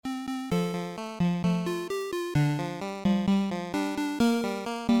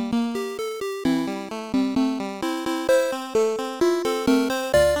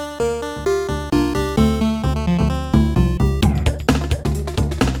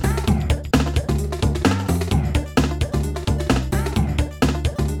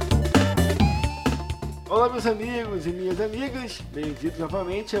meus amigos e minhas amigas, bem-vindos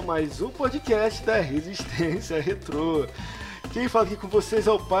novamente a mais um podcast da Resistência Retrô. Quem fala aqui com vocês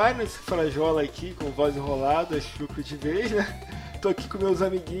é o pai, nesse frajola aqui, com voz enrolada, chucro de vez, né? Tô aqui com meus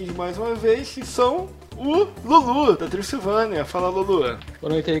amiguinhos mais uma vez, que são o Lulu, da Transilvânia. Fala, Lulu.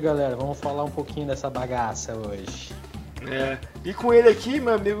 Boa noite aí, galera. Vamos falar um pouquinho dessa bagaça hoje. E com ele aqui,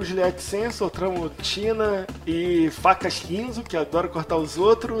 meu amigo Juliette Sensor, Tramontina e Facas 15, que adora cortar os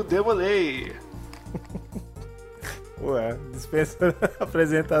outros, Demolei. Ué, dispensa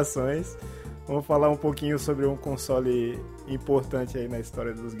apresentações. Vamos falar um pouquinho sobre um console importante aí na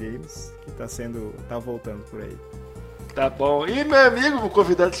história dos games, que tá voltando por aí. Tá bom. E meu amigo, um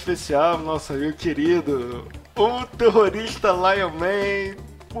convidado especial, nosso amigo querido, o terrorista Lion Man,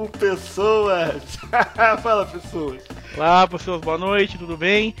 por pessoas. Fala, pessoas. Olá, pessoas, boa noite, tudo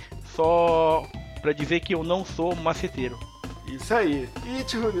bem? Só pra dizer que eu não sou maceteiro. Isso aí. E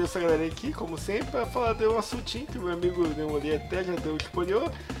te reuni essa galera aqui, como sempre, pra falar de um assuntinho que o meu amigo Demoli até já deu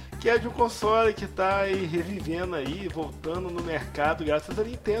escolheu, que é de um console que tá aí revivendo aí, voltando no mercado graças a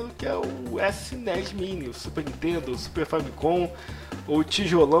Nintendo, que é o SNES Mini, o Super Nintendo, o Super Famicom, o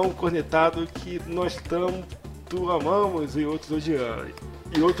tijolão cornetado que nós tanto amamos e outros odiam.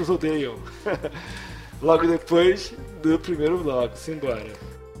 E outros odeiam. Logo depois do primeiro bloco.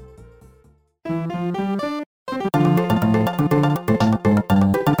 Simbora.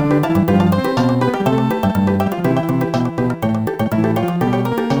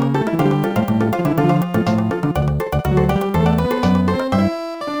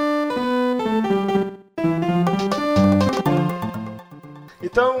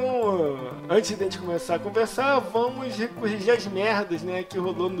 Então, antes de a gente começar a conversar, vamos corrigir as merdas, né, que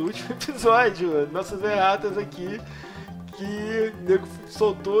rolou no último episódio. Nossas erratas aqui, que o nego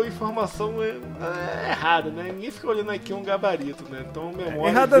soltou informação errada, né? Ninguém fica olhando aqui um gabarito, né? Então,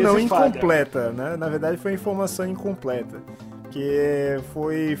 memória errada não, falha. incompleta, né? Na verdade foi informação incompleta. Que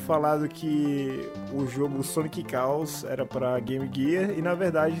foi falado que o jogo Sonic Chaos era pra Game Gear e na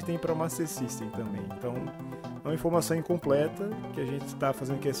verdade tem pra Master System também. Então, é uma informação incompleta que a gente tá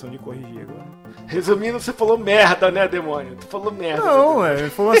fazendo questão de corrigir agora. Resumindo, você falou merda, né, demônio? Tu falou merda. Não, é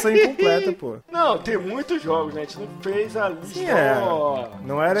informação incompleta, pô. Não, tem muitos jogos, né? A gente não fez a lista. Sim,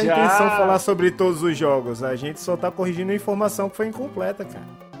 não era a intenção falar sobre todos os jogos. A gente só tá corrigindo a informação que foi incompleta,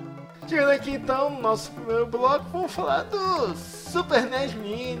 cara. Chegando aqui então, no nosso primeiro bloco, vamos falar do Super NES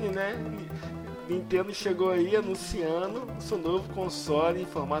Mini, né? Nintendo chegou aí anunciando o seu novo console em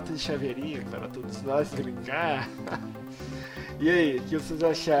formato de chaveirinho para todos nós brincar. E aí, o que vocês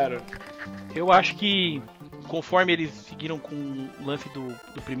acharam? Eu acho que, conforme eles seguiram com o lance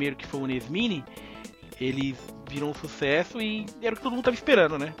do primeiro, que foi o NES Mini, eles viram um sucesso e era o que todo mundo estava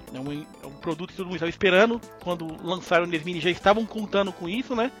esperando, né? É um produto que todo mundo estava esperando. Quando lançaram o NES Mini já estavam contando com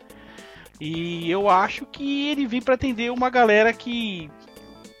isso, né? E eu acho que ele vem para atender uma galera que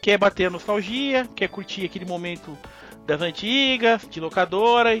quer bater a nostalgia, quer curtir aquele momento das antigas, de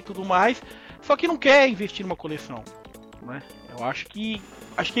locadora e tudo mais, só que não quer investir numa coleção, né? Eu acho que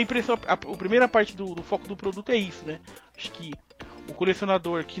a impressão, a primeira parte do foco do produto é isso, né? Acho que o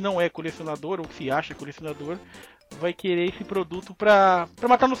colecionador que não é colecionador ou que se acha colecionador vai querer esse produto pra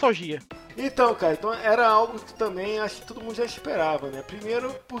matar a nostalgia. Então, cara, era algo que também acho que todo mundo já esperava, né?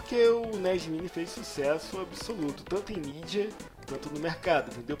 Primeiro porque o NES Mini fez sucesso absoluto, tanto em mídia quanto no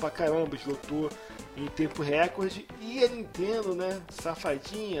mercado. Vendeu pra caramba, esgotou em tempo recorde. E a Nintendo, né,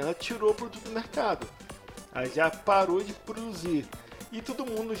 safadinha, ela tirou o produto do mercado. Ela já parou de produzir. E todo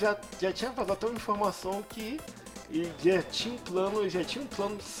mundo já tinha vazado até uma informação que já tinha um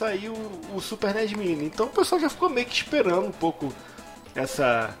plano de sair o Super NES Mini. Então o pessoal já ficou meio que esperando um pouco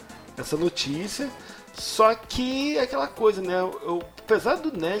essa notícia. Só que aquela coisa, né? Apesar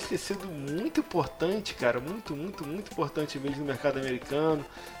do NES ter sido muito importante, cara, muito importante mesmo no mercado americano,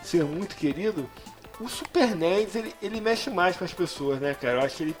 ser muito querido, o Super NES ele mexe mais com as pessoas, né, cara? Eu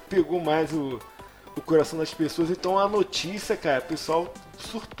acho que ele pegou mais o coração das pessoas. Então a notícia, cara, o pessoal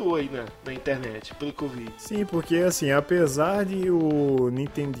surtou aí na internet, pelo que eu vi. Sim, porque assim, apesar de o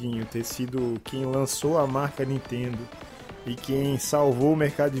Nintendinho ter sido quem lançou a marca Nintendo e quem salvou o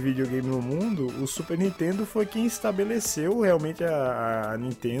mercado de videogame no mundo, o Super Nintendo foi quem estabeleceu realmente a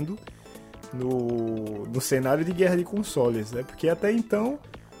Nintendo no cenário de guerra de consoles, né? Porque até então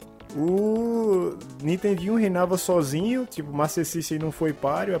o Nintendinho reinava sozinho, tipo, Master System não foi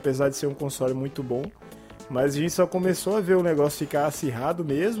páreo, apesar de ser um console muito bom, mas a gente só começou a ver o negócio ficar acirrado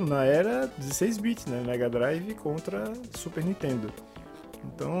mesmo na era 16 bits, né? Mega Drive contra Super Nintendo.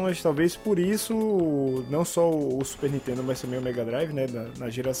 Então, acho que talvez por isso, não só o Super Nintendo, mas também o Mega Drive, né, na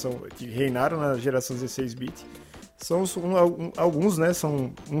geração, que reinaram na geração 16 bits, Alguns, né,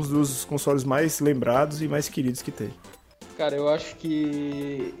 são uns dos consoles mais lembrados e mais queridos que tem. Cara, eu acho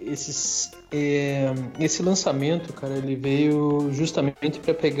que esse lançamento, cara, ele veio justamente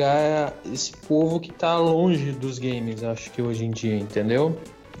para pegar esse povo que tá longe dos games, acho que hoje em dia, entendeu?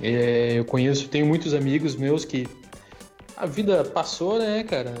 Eu tenho muitos amigos meus que a vida passou, né,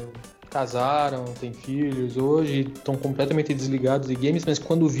 cara? Casaram, têm filhos, hoje estão completamente desligados de games, mas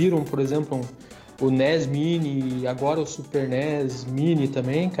quando viram, por exemplo, o NES Mini e agora o Super NES Mini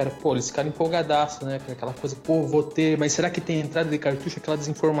também, cara, pô, eles ficaram empolgadaço, né, cara? Aquela coisa, pô, vou ter, mas será que tem entrada de cartucho, aquela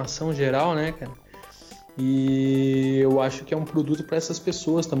desinformação geral, né, cara? E eu acho que é um produto para essas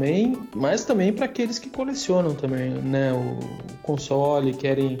pessoas também, mas também para aqueles que colecionam também, né, o console,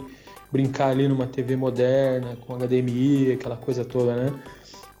 querem brincar ali numa TV moderna, com HDMI, aquela coisa toda, né?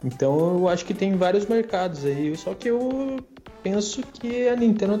 Então eu acho que tem vários mercados aí, só que eu penso que a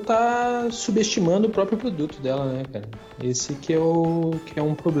Nintendo tá subestimando o próprio produto dela, né, cara? Esse que é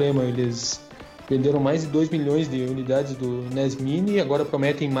um problema. Eles venderam mais de 2 milhões de unidades do NES Mini e agora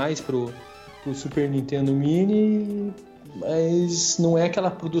prometem mais pro Super Nintendo Mini, mas não é aquela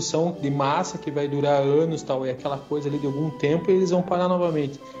produção de massa que vai durar anos, tal, é aquela coisa ali de algum tempo e eles vão parar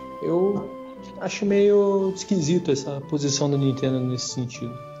novamente. Eu acho meio esquisito essa posição da Nintendo nesse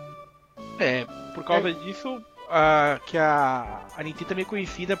sentido. Por causa disso, que a Nintendo também é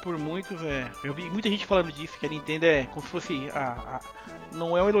conhecida por muitos. Eu vi muita gente falando disso, que a Nintendo é como se fosse.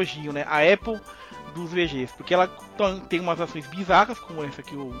 Não é um elogio, né? A Apple dos VGs, porque ela tem umas ações bizarras, como essa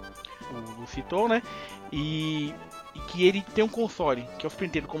que o citou, né? E que ele tem um console, que é o Super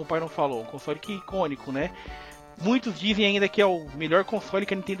Nintendo, como o pai não falou, um console que é icônico, né? Muitos dizem ainda que é o melhor console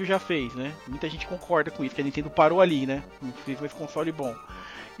que a Nintendo já fez, né? Muita gente concorda com isso, que a Nintendo parou ali, né? Não fez mais console bom.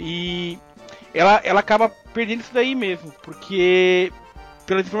 E ela acaba perdendo isso daí mesmo, porque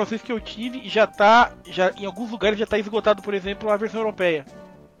pelas informações que eu tive, já em alguns lugares já está esgotado, por exemplo, a versão europeia.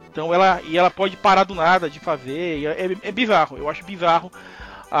 Então ela pode parar do nada de fazer, é bizarro, eu acho bizarro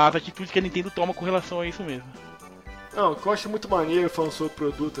as atitudes que a Nintendo toma com relação a isso mesmo. Não, o que eu acho muito maneiro falando sobre o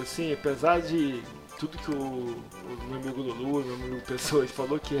produto, assim, apesar de tudo que o meu amigo Lulu, meu amigo Pessoas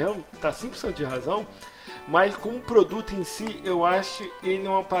falou, que tá 100% de razão, mas como produto em si, eu acho ele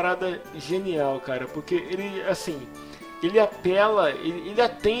uma parada genial, cara, porque ele, assim, ele apela, ele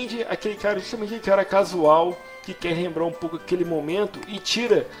atende aquele cara, justamente aquele cara casual, que quer lembrar um pouco aquele momento e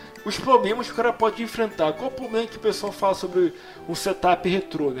tira os problemas que o cara pode enfrentar. Qual o problema que o pessoal fala sobre um setup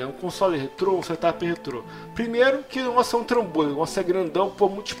retrô, né? Um console retrô, um setup retrô. Primeiro, que o nosso é um trambolho, o nosso é grandão,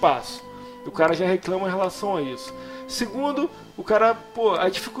 por muito espaço. O cara já reclama em relação a isso. Segundo, o cara, a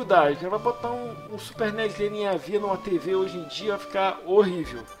dificuldade. O cara vai botar um Super NES LNAV numa TV hoje em dia, vai ficar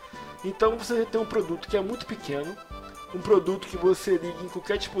horrível. Então você já tem um produto que é muito pequeno, um produto que você liga em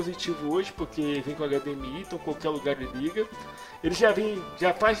qualquer dispositivo hoje, porque vem com HDMI, então qualquer lugar ele liga. Ele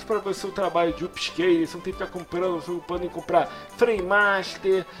já faz para você o trabalho de upscale, você não tem que ficar preocupando em comprar Frame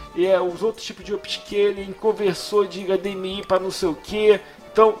Master, os outros tipos de upscale, em conversor de HDMI para não sei o que.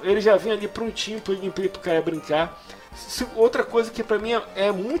 Então ele já vem ali prontinho para o gameplay para o cara brincar. Outra coisa que pra mim é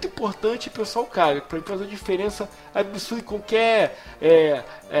muito importante, o pessoal caga, pra mim faz uma diferença absurda em qualquer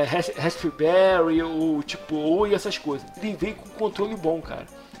Raspberry ou tipo e essas coisas. Ele vem com controle bom, cara.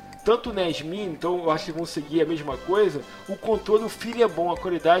 Tanto o NES Mini, então eu acho que vão seguir a mesma coisa. O controle, o feeling é bom, a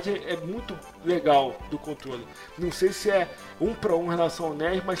qualidade é muito legal do controle. Não sei se é 1 para 1 em relação ao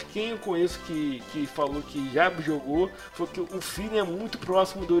NES, mas quem eu conheço que falou que já jogou, falou que o feeling é muito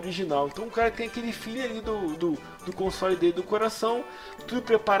próximo do original. Então o cara tem aquele feeling ali do console dele, do coração, tudo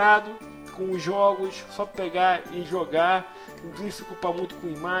preparado, com os jogos, só pegar e jogar. Não precisa se ocupar muito com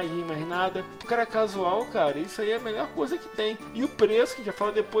imagem, mais nada. O cara casual, cara, isso aí é a melhor coisa que tem. E o preço, que a gente já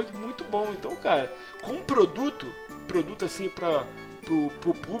fala depois, muito bom. Então, cara, com produto assim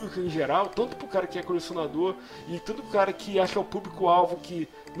pro público em geral, tanto pro cara que é colecionador e tanto pro cara que acha o público-alvo que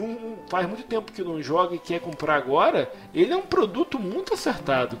não faz muito tempo que não joga e quer comprar agora, ele é um produto muito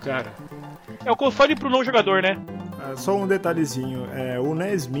acertado, cara. É o console pro não jogador, né? Só um detalhezinho, o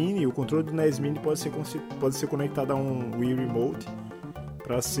NES Mini, o controle do NES Mini pode ser conectado a um Wii Remote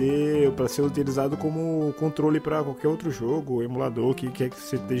para ser utilizado como controle para qualquer outro jogo, emulador que quer que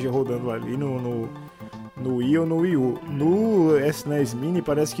você esteja rodando ali no Wii ou no Wii U. No SNES Mini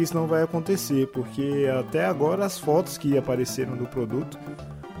parece que isso não vai acontecer, porque até agora as fotos que apareceram do produto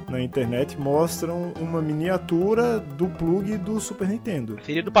na internet mostram uma miniatura do plug do Super Nintendo.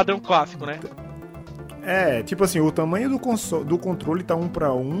 Seria do padrão clássico, né? Tipo assim, o tamanho do controle tá 1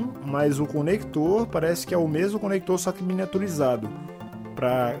 para 1, mas o conector parece que é o mesmo conector, só que miniaturizado,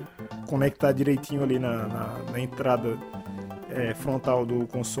 para conectar direitinho ali na entrada frontal do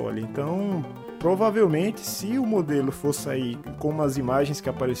console. Então, provavelmente, se o modelo for sair como as imagens que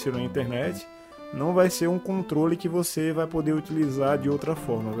apareceram na internet, não vai ser um controle que você vai poder utilizar de outra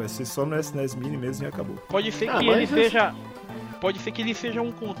forma. Vai ser só no SNES Mini mesmo e acabou. Pode ser que ele seja... Pode ser que ele seja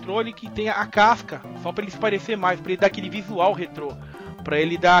um controle que tenha a casca, só para ele se parecer mais, para ele dar aquele visual retrô, para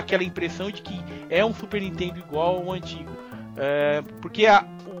ele dar aquela impressão de que é um Super Nintendo igual ao antigo. Porque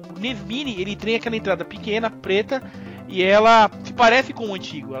o NES Mini, ele tem aquela entrada pequena, preta, e ela se parece com o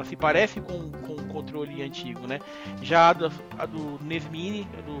antigo, ela se parece com o controle antigo, né? Já a do NES Mini,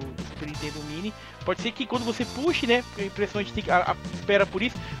 do Super Nintendo Mini, pode ser que quando você puxe, né? A impressão a gente espera por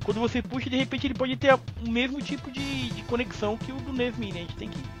isso, quando você puxa, de repente ele pode ter o mesmo tipo de conexão que o do NES Mini, a gente tem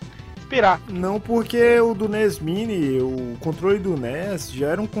que esperar. Não, porque o do NES Mini, o controle do NES já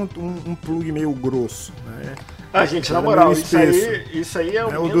era um plug meio grosso, né? Gente, na moral, isso aí é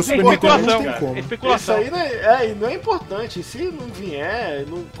o do Super Nintendo não tem como. Especulação. Isso aí não é importante. Se não vier,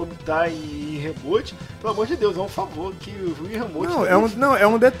 não comitar em reboot, pelo amor de Deus, é um favor que o reboot... É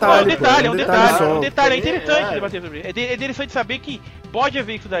um detalhe. É um detalhe, é interessante debater sobre isso. É interessante saber que pode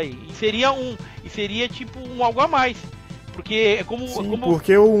haver isso daí. E seria tipo um algo a mais. Porque é como... Sim,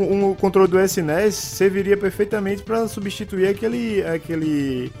 porque o controle do SNES serviria perfeitamente para substituir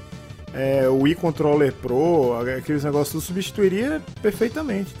aquele o Wii Controller Pro, aqueles negócios, substituiria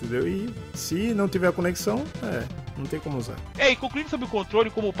perfeitamente, entendeu? E se não tiver a conexão, não tem como usar. E concluindo sobre o controle,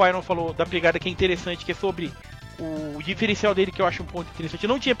 como o Pyron falou da pegada que é interessante, que é sobre o diferencial dele, que eu acho um ponto interessante. Eu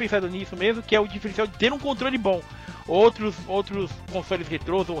não tinha pensado nisso mesmo, que é o diferencial de ter um controle bom. Outros consoles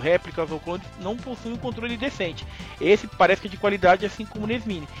retrôs ou réplicas ou clones não possuem um controle decente. Esse parece que é de qualidade, assim como o NES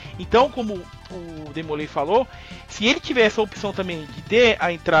Mini. Então, como o Demolay falou, se ele tiver essa opção também de ter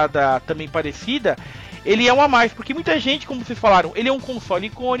a entrada também parecida, ele é um a mais, porque muita gente, como vocês falaram, ele é um console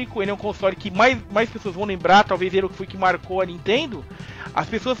icônico, ele é um console que mais pessoas vão lembrar, talvez ele foi que marcou a Nintendo. As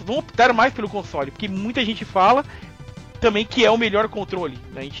pessoas vão optar mais pelo console, porque muita gente fala também que é o melhor controle,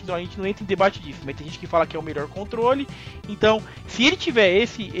 né? A gente não entra em debate disso, mas tem gente que fala que é o melhor controle. Então, se ele tiver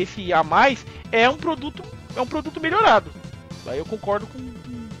esse a mais, é um produto melhorado. Aí eu concordo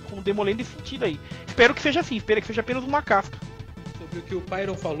com o Demolay nesse sentido aí. Espero que seja assim, espero que seja apenas uma casca. Sobre o que o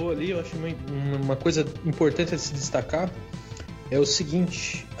Pyron falou ali, eu acho uma coisa importante a se destacar é o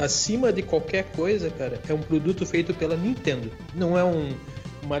seguinte: acima de qualquer coisa, cara, é um produto feito pela Nintendo. Não é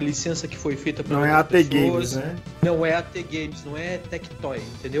uma licença que foi feita por outras pessoas. Não é AT Games, né? Não é AT Games, não é Tectoy,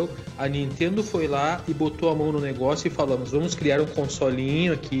 entendeu? A Nintendo foi lá e botou a mão no negócio e falamos: vamos criar um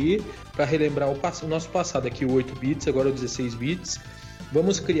consolinho aqui para relembrar o nosso passado, aqui o 8 bits, agora o 16 bits.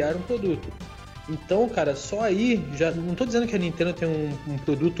 Vamos criar um produto. Então, cara, só aí, já não tô dizendo que a Nintendo tem um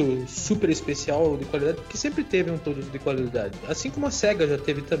produto super especial de qualidade, porque sempre teve um produto de qualidade, assim como a Sega já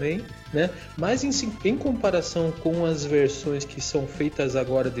teve também, né? Mas em comparação com as versões que são feitas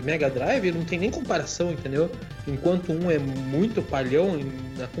agora de Mega Drive, não tem nem comparação, entendeu? Enquanto um é muito palhão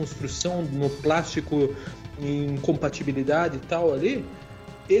na construção, no plástico, em compatibilidade e tal ali,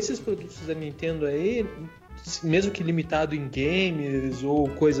 esses produtos da Nintendo aí, mesmo que limitado em games ou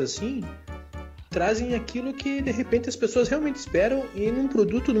coisa assim, trazem aquilo que de repente as pessoas realmente esperam e num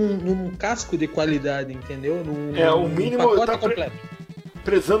produto, num casco de qualidade, entendeu? O mínimo pacote completo.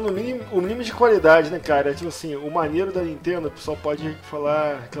 Prezando o mínimo de qualidade, né, cara? Tipo assim, o maneiro da Nintendo, o pessoal pode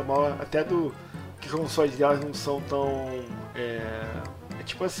reclamar até do que os consoles delas não são tão...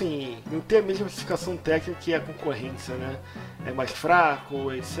 tipo assim, não tem a mesma especificação técnica que a concorrência, né? É mais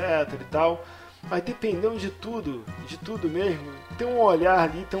fraco, etc e tal. Mas dependendo de tudo mesmo, tem um olhar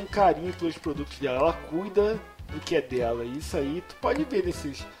ali, tem um carinho pelos produtos dela. Ela cuida do que é dela. E isso aí tu pode ver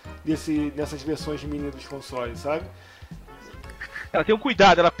nessas versões mini dos consoles, sabe? Ela tem um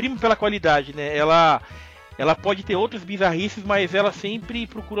cuidado, ela prima pela qualidade, né? Ela pode ter outras bizarrices, mas ela sempre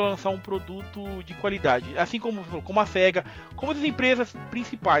procura lançar um produto de qualidade. Assim como a Sega, como as empresas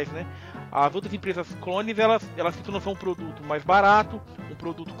principais, né? As outras empresas clones, elas tentam lançar um produto mais barato, um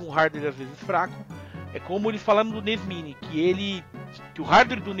produto com hardware às vezes fraco. É como eles falaram do NES Mini, que o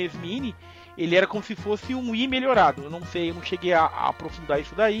hardware do NES Mini, ele era como se fosse um Wii melhorado. Eu não cheguei a aprofundar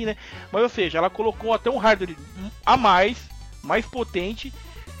isso daí, né? Mas, ou seja, ela colocou até um hardware a mais potente,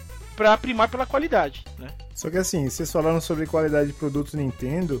 para primar pela qualidade, né? Só que assim, vocês falaram sobre qualidade de produtos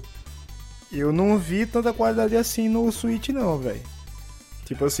Nintendo, eu não vi tanta qualidade assim no Switch não, velho.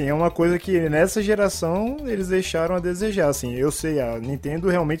 Tipo assim, é uma coisa que nessa geração eles deixaram a desejar, assim. Eu sei, a Nintendo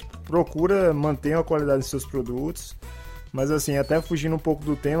realmente procura manter a qualidade de seus produtos, mas assim, até fugindo um pouco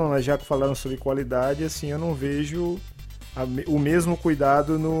do tema, mas já que falaram sobre qualidade, assim, eu não vejo o mesmo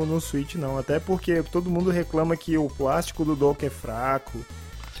cuidado no Switch não. Até porque todo mundo reclama que o plástico do dock é fraco,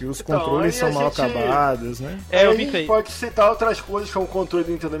 Que os controles são mal acabados, né? Eu a vi isso gente aí. pode citar outras coisas, como o controle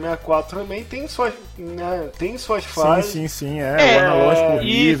do Nintendo 64 também tem suas, né, tem suas falhas. Sim. O analógico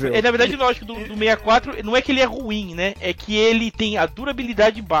horrível. Na verdade, lógico, do 64 não é que ele é ruim, né? É que ele tem a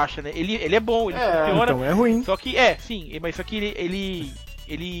durabilidade baixa, né? Ele é bom, ele funciona. Então é ruim. Só que, mas só que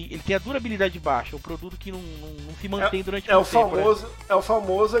ele tem a durabilidade baixa, é um produto que não se mantém durante muito tempo. É o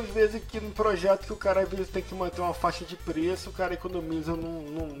famoso, às vezes, que no projeto que o cara às vezes tem que manter uma faixa de preço, o cara economiza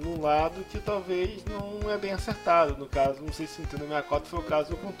num lado que talvez não é bem acertado. No caso, não sei se o Nintendo 64 foi o caso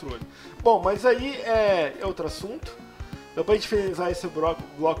do controle. Bom, mas aí é outro assunto. Então, pra gente finalizar esse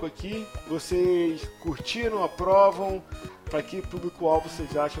bloco aqui, vocês curtiram, aprovam? Pra que público-alvo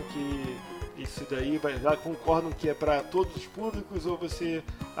vocês acham que isso daí já concordam que é pra todos os públicos, ou você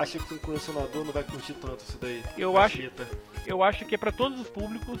acha que um colecionador não vai curtir tanto isso daí? Eu acho que é pra todos os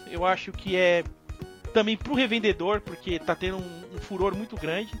públicos. Eu acho que é também pro revendedor, porque tá tendo um furor muito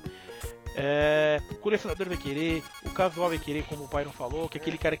grande. O colecionador vai querer, o casual vai querer, como o Byron falou, que é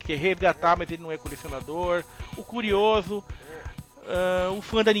aquele cara que quer resgatar, mas ele não é colecionador. O curioso, o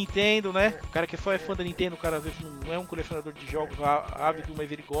fã da Nintendo, né? O cara que só é fã da Nintendo, o cara às vezes não é um colecionador de jogos ávido,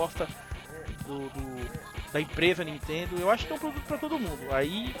 mas ele gosta da empresa Nintendo. Eu acho que é um produto pra todo mundo.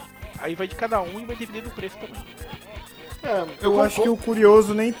 Aí vai de cada um e vai depender do preço também. Eu acho que o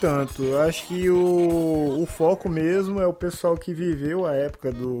curioso nem tanto. Eu acho que o foco mesmo é o pessoal que viveu a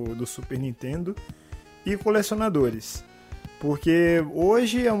época do Super Nintendo e colecionadores. Porque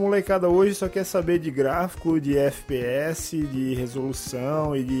hoje, a molecada hoje só quer saber de gráfico, de FPS, de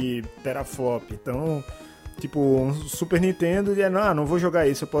resolução e de teraflop. Então, tipo, um Super Nintendo, não vou jogar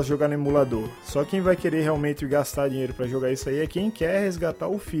isso, eu posso jogar no emulador. Só quem vai querer realmente gastar dinheiro pra jogar isso aí é quem quer resgatar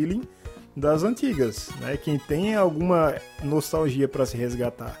o feeling das antigas, né? Quem tem alguma nostalgia para se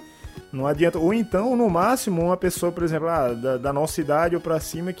resgatar. Não adianta, ou então, no máximo, uma pessoa, por exemplo, da nossa idade ou para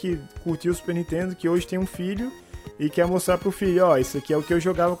cima, que curtiu o Super Nintendo, que hoje tem um filho e quer mostrar pro filho, isso aqui é o que eu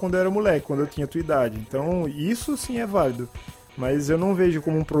jogava quando eu era moleque, quando eu tinha tua idade. Então, isso sim é válido, mas eu não vejo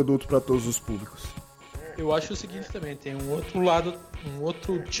como um produto para todos os públicos. Eu acho o seguinte também, tem um outro lado, um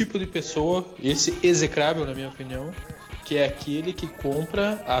outro tipo de pessoa, esse execrável na minha opinião, que é aquele que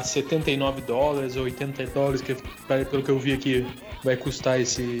compra a $79 ou $80, que pelo que eu vi aqui vai custar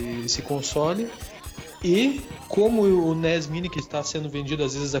esse console. E como o NES Mini, que está sendo vendido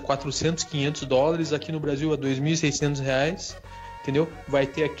às vezes a $400, $500, aqui no Brasil a R$2.600, entendeu? Vai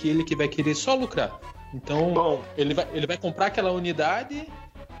ter aquele que vai querer só lucrar. Então ele vai comprar aquela unidade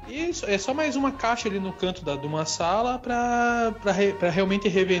e é só mais uma caixa ali no canto de uma sala para realmente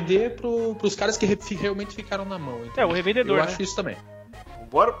revender para os caras que realmente ficaram na mão. Então, o revendedor, eu acho isso também.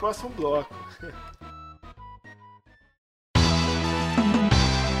 Bora pro próximo bloco.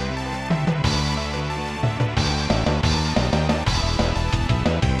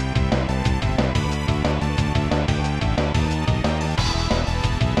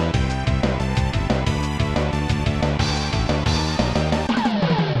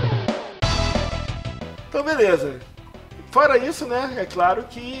 Então, beleza. Fora isso, né, é claro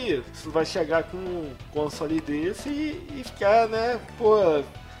que você vai chegar com um console desse e ficar, né,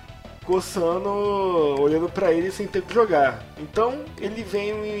 coçando, olhando pra ele sem ter que jogar. Então, ele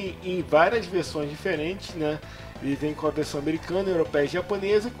vem em várias versões diferentes, né, ele vem com a versão americana, europeia e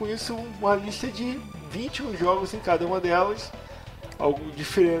japonesa, e com isso uma lista de 21 jogos em cada uma delas,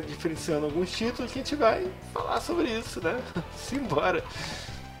 diferenciando alguns títulos, que a gente vai falar sobre isso, né, simbora.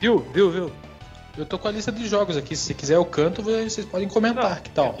 Viu? Eu tô com a lista de jogos aqui, se quiser eu canto, vocês podem comentar, que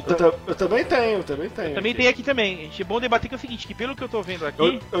tal? Eu também tenho. Eu também tenho aqui também. É bom debater que é o seguinte, que pelo que eu tô vendo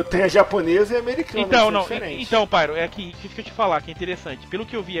aqui... Eu tenho a japonesa e a americana, Então, Pyro, é aqui, isso que eu te falar, que é interessante. Pelo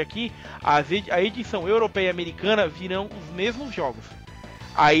que eu vi aqui, a edição europeia e americana virão os mesmos jogos.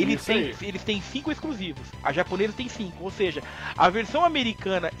 Aí eles têm 5 exclusivos, a japonesa tem 5, ou seja, a versão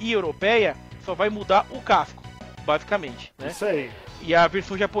americana e europeia só vai mudar o casco, basicamente, né? Isso aí. E a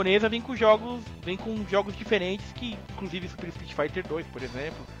versão japonesa vem com jogos diferentes, que inclusive Super Street Fighter 2, por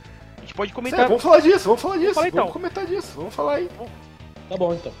exemplo. A gente pode comentar. Vamos falar disso. Então. Vamos comentar disso, vamos falar aí. Tá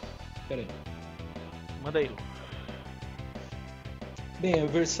bom então. Pera aí. Manda aí. Bem, a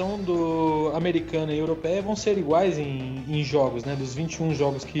versão do americana e europeia vão ser iguais em jogos, né? Dos 21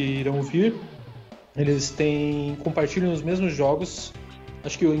 jogos que irão vir, eles compartilham os mesmos jogos.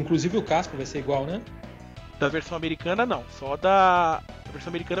 Acho que inclusive o casco vai ser igual, né? Da versão americana não, a versão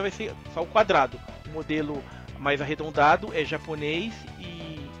americana vai ser só o quadrado. O modelo mais arredondado é japonês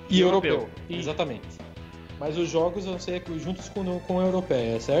e europeu. Exatamente. Mas os jogos vão ser juntos com a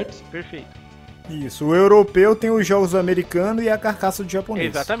europeia, certo? Perfeito. Isso, o europeu tem os jogos americanos e a carcaça do japonês.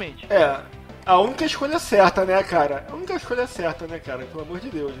 Exatamente. A única escolha certa, né, cara? Pelo amor de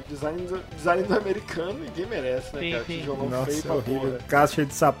Deus. Design do americano, ninguém merece, né, Sim, cara? sim. Que jogão Nossa, feio é pra horrível. porra. Caixa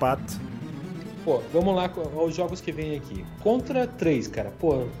de sapato. Pô, vamos lá aos jogos que vem aqui. Contra 3, cara.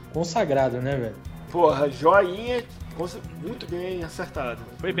 Pô, consagrado, né, velho? Porra, joinha, muito bem acertado.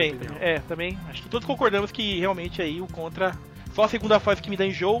 Foi bem. Também. Acho que todos concordamos que realmente aí o Contra. Só a segunda fase que me dá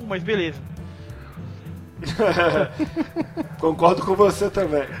enjoo, mas beleza. Concordo com você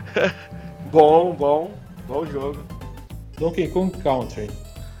também. Bom jogo. Donkey Kong Country.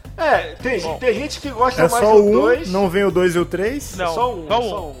 Tem gente que gosta É mais só do o 1, 2. não vem o 2 e o 3? Não, Só um.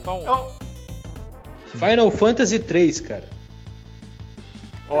 só um. Final Fantasy 3, cara.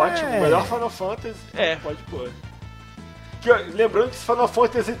 Ótimo, É. melhor Final Fantasy. É. Pode pôr. Lembrando que esse Final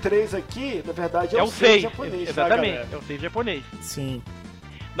Fantasy 3 aqui, na verdade, É o o 6 6, japonês, exatamente. tá, É o 6 japonês. Sim.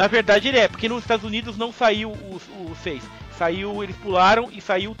 Na verdade ele é, porque nos Estados Unidos não saiu o 6. Saiu, eles pularam e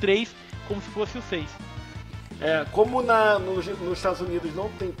saiu o 3 como se fosse o 6. Como nos Estados Unidos não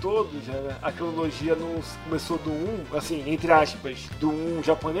tem todos, né, a cronologia não começou do 1, assim, entre aspas, do 1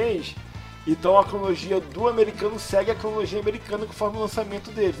 japonês, então a cronologia do americano segue a cronologia americana conforme o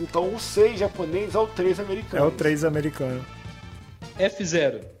lançamento deles. Então o 6 japonês é o 3 americano. É o 3 americano.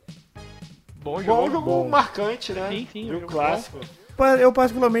 F0. Bom Bom jogo. jogo marcante, né? Sim, Jogo jogo clássico. Eu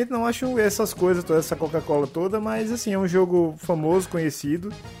particularmente não acho essas coisas, toda essa Coca-Cola toda, mas assim, é um jogo famoso,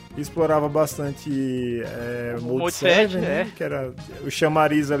 conhecido, explorava bastante Mode 7, né? Que era o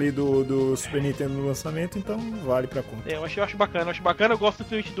chamariz ali do Super Nintendo no lançamento, então vale pra conta. Eu acho bacana, eu gosto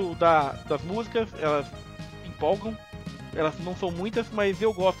principalmente das músicas, elas empolgam, elas não são muitas, mas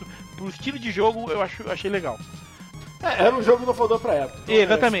eu gosto. Pro estilo de jogo eu achei legal. Era um jogo inovador pra época. Então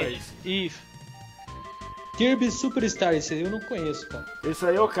Exatamente, isso. Kirby Superstar, esse aí eu não conheço, cara. Esse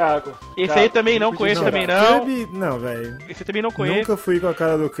aí eu cago. Esse aí também não conheço também não. Kirby, não, velho. Esse também não conheço. Nunca fui com a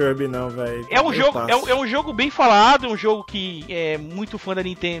cara do Kirby, não, velho. É um jogo bem falado, é um jogo que muito fã da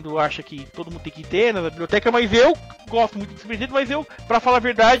Nintendo acha que todo mundo tem que ter na biblioteca, mas eu gosto muito do Super Nintendo, mas pra falar a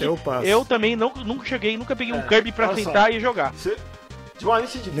verdade, eu também nunca peguei um Kirby pra sentar e jogar. De uma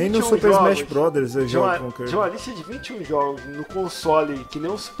lista de 21 Nem no Super jogos, Smash Brothers eu jogo com o Kirby. De uma lista de 21 jogos no console, que nem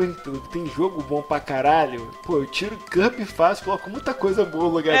o Super Nintendo, que tem jogo bom pra caralho, pô, eu tiro Kirby fácil, coloco muita coisa boa no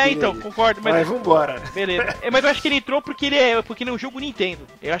lugar dele. Então, concordo, mas vambora. Beleza. Mas eu acho que ele entrou porque ele é um jogo Nintendo.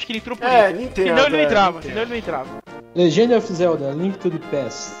 Eu acho que ele entrou por isso. Nintendo. Senão ele não entrava. Legend of Zelda, Link to the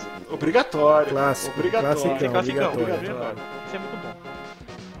Past. Obrigatório. Clássico. Obrigatório. Classicão, Obrigatório. Isso é muito bom.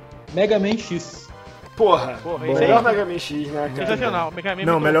 Mega Man X. Porra, esse melhor aí- Mega Man X, né, cara? Sensacional. Mega Man é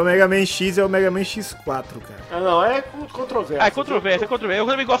Não, o muito melhor Mega Man X é o Mega Man X4, cara. Não, é controverso. É controvérsia. Eu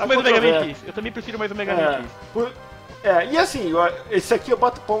também gosto mais do Mega Man X. Eu também prefiro mais o Mega Man X. E assim, esse aqui eu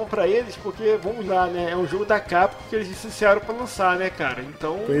boto palmo pra eles porque, vamos lá, né? É um jogo da Capcom que eles licenciaram pra lançar, né, cara?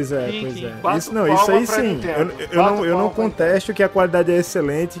 Então. Pois é, Sim, pois sim. é. Bato Isso aí palma pra sim. Nintendo. Eu Bato não palma pra contesto que a qualidade é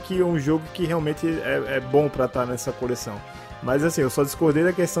excelente, que é um jogo que realmente é bom pra estar nessa coleção. Mas assim, eu só discordei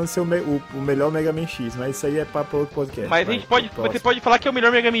da questão de ser o melhor Mega Man X, mas isso aí é pra outro podcast. Mas a gente você pode falar que é o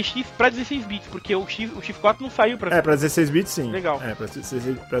melhor Mega Man X pra 16 bits, porque o X4 não saiu pra. Pra 16 bits sim. Legal. Pra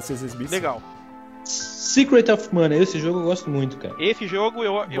 16 bits. Legal. Secret of Mana, esse jogo eu gosto muito, cara. Esse jogo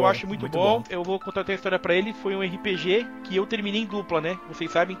eu acho muito bom. bom. Eu vou contar até a história pra ele. Foi um RPG que eu terminei em dupla, né?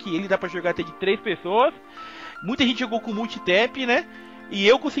 Vocês sabem que ele dá pra jogar até de 3 pessoas. Muita gente jogou com multitap, né? E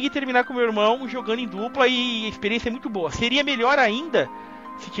eu consegui terminar com meu irmão jogando em dupla e a experiência é muito boa. Seria melhor ainda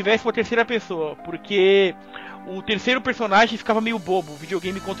se tivesse uma terceira pessoa, porque o terceiro personagem ficava meio bobo. O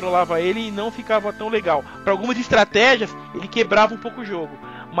videogame controlava ele e não ficava tão legal. Para algumas estratégias, ele quebrava um pouco o jogo.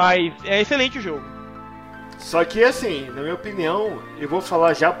 Mas é excelente o jogo. Só que assim, na minha opinião, eu vou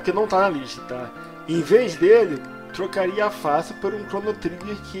falar já porque não tá na lista, tá? Em vez dele, trocaria a face por um Chrono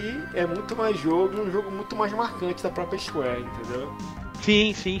Trigger que é muito mais jogo e um jogo muito mais marcante da própria Square, entendeu?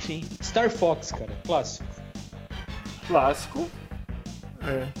 Sim. Star Fox, cara, clássico. Clássico.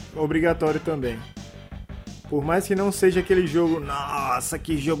 Obrigatório também. Por mais que não seja aquele jogo, nossa,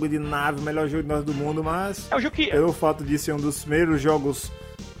 que jogo de nave, o melhor jogo de nós do mundo, mas É um jogo que pelo fato de ser um dos primeiros jogos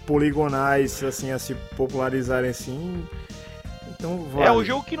poligonais, assim, a se popularizarem assim, então vale. é um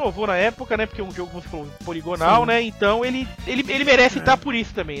jogo que inovou na época, né? Porque é um jogo, como você falou, poligonal, né? Então ele merece estar por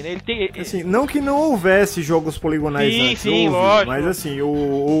isso também, né? Ele tem. Assim, não que não houvesse jogos poligonais Sim, antes, sim, houve, lógico. mas assim,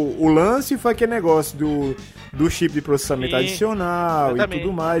 o lance foi aquele negócio do chip de processamento Sim, adicional exatamente. e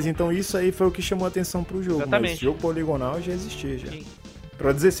tudo mais, então isso aí foi o que chamou a atenção pro jogo, Exatamente. mas jogo poligonal já existia já. Sim.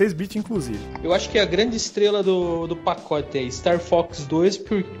 Pra 16 bits inclusive. Eu acho que a grande estrela do pacote é Star Fox 2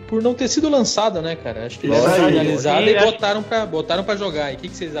 por não ter sido lançada, né, cara? Acho que ele Lógico. era finalizada Sim, e acho- botaram pra jogar. E o que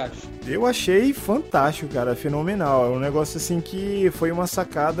vocês acham? Eu achei fantástico, cara, fenomenal. É um negócio assim que foi uma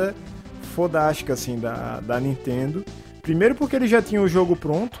sacada fodástica, assim, da Nintendo. Primeiro porque ele já tinha o jogo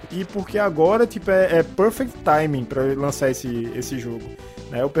pronto e porque agora, tipo, é perfect timing pra lançar esse jogo.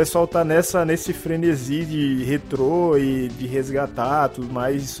 Né? O pessoal tá nesse frenesi de retrô e de resgatar tudo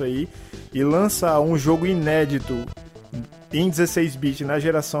mais, isso aí. E lança um jogo inédito em 16-bit na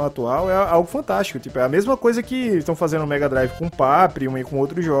geração atual é algo fantástico. Tipo, é a mesma coisa que estão fazendo no Mega Drive com o Papri e com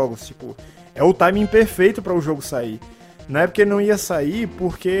outros jogos. Tipo, é o timing perfeito para o jogo sair. Na época ele não ia sair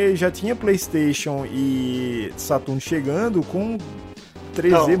porque já tinha PlayStation e Saturn chegando com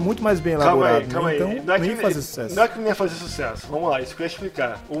 3D muito mais bem elaborado. Calma aí. Então não ia fazer sucesso. Não é que não ia fazer sucesso. Vamos lá, isso que eu ia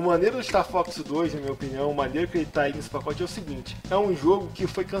explicar. O maneiro do Star Fox 2, na minha opinião, o maneiro que ele tá aí nesse pacote é o seguinte. É um jogo que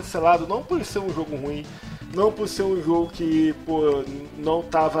foi cancelado não por ser um jogo ruim, não por ser um jogo que, pô, não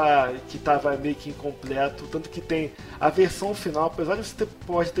tava, que tava meio que incompleto, tanto que tem a versão final, apesar de você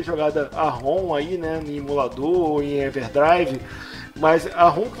pode ter jogado a ROM aí, né, em emulador ou em Everdrive, mas a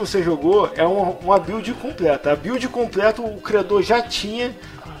ROM que você jogou é uma build completa. A build completa o criador já tinha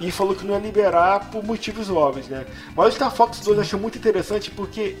e falou que não ia liberar por motivos óbvios, né? Mas o Star Fox 2 eu achei muito interessante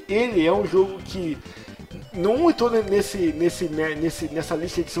porque ele é um jogo que não entrou nessa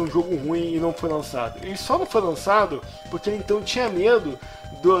lista de ser um jogo ruim e não foi lançado. Ele só não foi lançado porque ele então tinha medo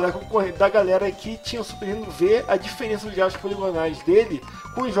da galera que tinha o Super Nintendo ver a diferença dos gráficos poligonais dele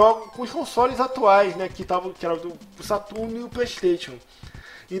com os consoles atuais, né, que era do Saturn e o PlayStation.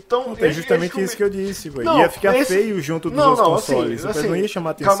 Então, é justamente isso que eu disse, véio. Ia ficar feio junto dos outros consoles, assim, não ia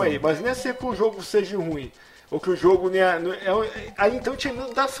chamar atenção. Calma aí, mas não é ser que o jogo seja ruim, ou que o jogo aí então tinha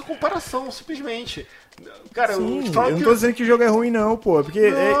que dar essa comparação, simplesmente. Cara, sim, eu não tô dizendo que o jogo é ruim não, pô,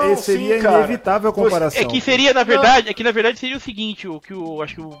 porque seria inevitável a comparação. É que seria, na verdade, seria o seguinte, o que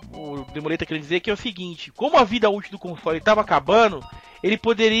acho que o Demoleta queria dizer, que é o seguinte, como a vida útil do console estava acabando, ele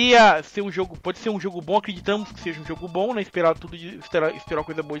poderia ser um jogo, pode ser um jogo bom, acreditamos que seja um jogo bom, né, esperar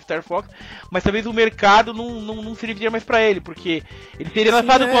coisa boa de Star Fox, mas talvez o mercado não serviria mais pra ele, porque ele seria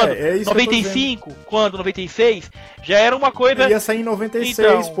lançado quando? 95? Quando? 96? Já era uma coisa... Ele ia sair em 96,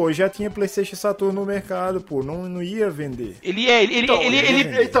 então, pô, já tinha PlayStation Saturn no mercado, pô, não ia vender. Então,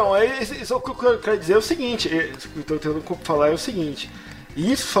 isso que eu quero dizer é o seguinte, o que eu tô tentando falar é o seguinte...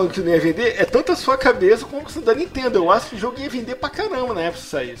 Isso falando que não ia vender é tanto a sua cabeça como a da Nintendo. Eu acho que o jogo ia vender pra caramba na época que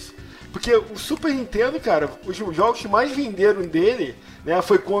saiu isso. Porque o Super Nintendo, cara, os jogos que mais venderam dele, né,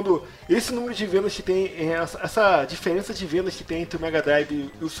 foi quando esse número de vendas que tem, essa diferença de vendas que tem entre o Mega Drive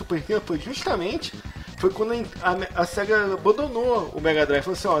e o Super Nintendo foi justamente quando a Sega abandonou o Mega Drive.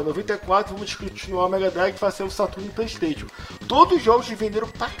 Falou assim, ó, em 94 vamos continuar o Mega Drive que vai ser o Saturn e o PlayStation. Todos os jogos que venderam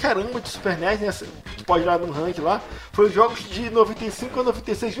pra caramba de Super NES, né, que pode ir lá no ranking lá, foram jogos de 95 a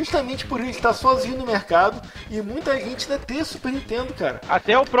 96, justamente por ele estar sozinho no mercado e muita gente ainda ter Super Nintendo, cara.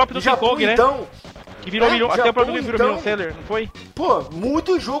 Até o próprio Donkey Kong, né? Então, que virou até o próprio virou million seller, não foi? Pô,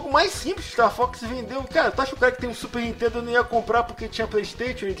 muito jogo mais simples que Star Fox vendeu. Cara, tu acha que o cara que tem um Super Nintendo não ia comprar porque tinha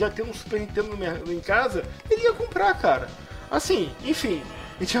PlayStation, ele já tem um Super Nintendo em casa? Ele ia comprar, cara. Assim, enfim,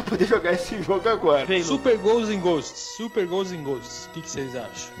 a gente vai poder jogar esse jogo agora. Super Ghosts and Ghosts. O que vocês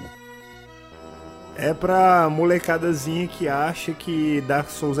acham? É pra molecadazinha que acha que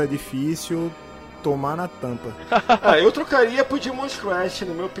Dark Souls é difícil tomar na tampa. Eu trocaria pro Demon's Crash,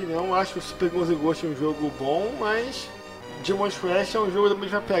 na minha opinião. Acho que o Super Ghosts and Ghosts é um jogo bom, mas Demon's Crash é um jogo da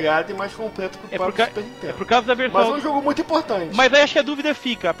mesma pegada e mais completo que o próprio Super Nintendo. É por causa da versão... Mas é um jogo muito importante. Mas aí acho que a dúvida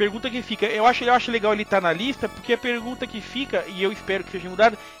fica, a pergunta que fica, eu acho legal ele estar na lista, porque a pergunta que fica, e eu espero que seja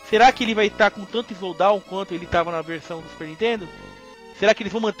mudada, será que ele vai estar com tanto slowdown quanto ele estava na versão do Super Nintendo? Será que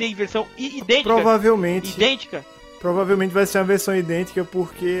eles vão manter em versão idêntica? Provavelmente. Idêntica? Provavelmente vai ser uma versão idêntica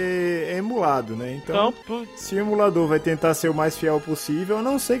porque é emulado, né? Então, se o emulador vai tentar ser o mais fiel possível, a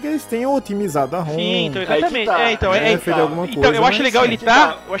não ser que eles tenham otimizado a ROM. Sim, então exatamente. Alguma coisa, então eu acho legal ele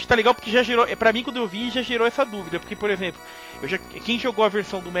eu acho que tá legal porque já gerou, pra mim quando eu vi já gerou essa dúvida, porque por exemplo, quem jogou a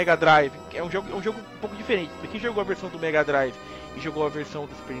versão do Mega Drive, é um jogo um pouco diferente, quem jogou a versão do Mega Drive e jogou a versão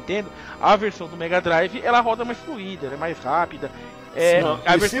do Super Nintendo, a versão do Mega Drive ela roda mais fluida, ela é mais rápida.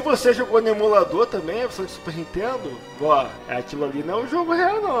 Se você jogou no emulador também, a versão de Super Nintendo, ó, aquilo ali não é um jogo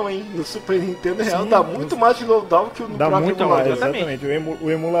real não, hein? No Super Nintendo real dá muito mais slowdown que no próprio emulador. Exatamente, o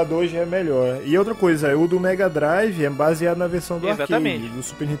emulador já é melhor. E outra coisa, o do Mega Drive é baseado na versão do arcade, do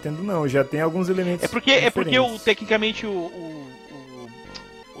Super Nintendo não, já tem alguns elementos porque tecnicamente o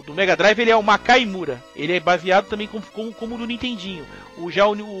do Mega Drive ele é o Makaimura, ele é baseado também como no Nintendinho. O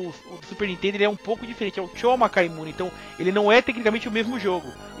do Super Nintendo ele é um pouco diferente, é o Cho Makaimura, então ele não é tecnicamente o mesmo jogo,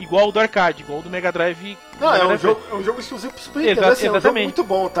 igual o do arcade, igual o do Mega Drive Não, é um jogo exclusivo pro Super Nintendo. Assim, é um jogo muito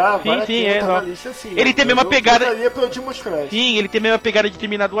bom, tá? Sim, tá na lista, assim. Ele tem a mesma pegada. Sim, ele tem a mesma pegada de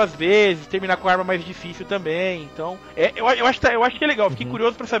terminar 2 vezes, terminar com a arma mais difícil também. Então, eu acho que é legal. Fiquei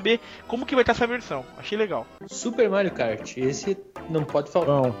curioso pra saber como que vai estar essa versão. Achei legal. Super Mario Kart, esse não pode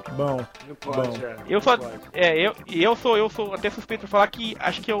faltar. Bom. Não pode, Eu sou até suspeito pra falar que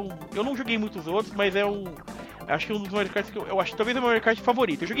acho que eu não joguei muitos outros, mas acho que é um dos Mario Kart que eu acho talvez é o meu Mario Kart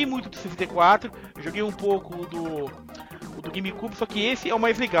favorito. Eu joguei muito do 64, eu joguei um pouco do GameCube, só que esse é o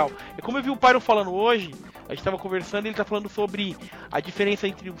mais legal. É como eu vi o Pyro falando hoje, a gente tava conversando, ele tá falando sobre a diferença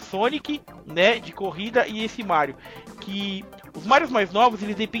entre o Sonic, né, de corrida, e esse Mario. Que os Marios mais novos,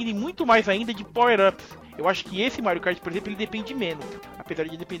 eles dependem muito mais ainda de power-ups. Eu acho que esse Mario Kart, por exemplo, ele depende menos, apesar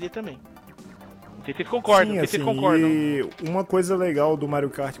de depender também. Não sei se vocês concordam, E uma coisa legal do Mario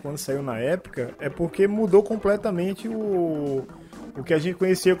Kart quando saiu na época é porque mudou completamente o que a gente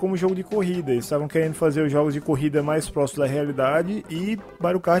conhecia como jogo de corrida. Eles estavam querendo fazer os jogos de corrida mais próximos da realidade e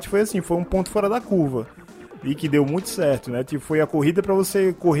Mario Kart foi assim, foi um ponto fora da curva. E que deu muito certo, né? Tipo, foi a corrida pra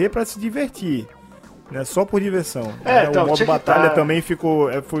você correr pra se divertir, né? Só por diversão. Então, o modo batalha também foi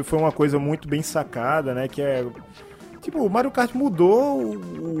uma coisa muito bem sacada, né? Que é... Tipo, o Mario Kart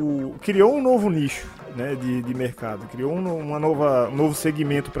criou um novo nicho, né, de mercado, criou um novo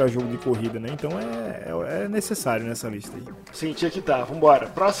segmento para jogo de corrida, né? Então é necessário nessa lista aí. Sim, tinha que estar. Vambora.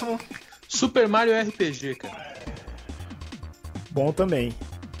 Próximo. Super Mario RPG, cara. Bom também.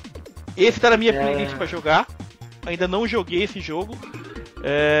 Esse tá na minha playlist pra jogar. Ainda não joguei esse jogo.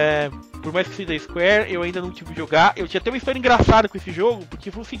 Por mais que seja da Square, eu ainda não tive que jogar. Eu tinha até uma história engraçada com esse jogo,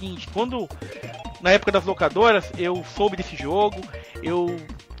 porque foi o seguinte, na época das locadoras, eu soube desse jogo, eu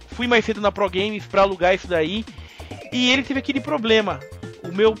fui mais cedo na Pro Games pra alugar isso daí, e ele teve aquele problema.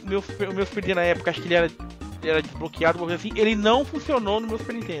 O meu Super Nintendo na época, acho que ele era desbloqueado, vou dizer assim, ele não funcionou no meu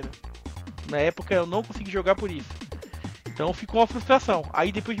Super Nintendo. Na época eu não consegui jogar por isso. Então ficou uma frustração.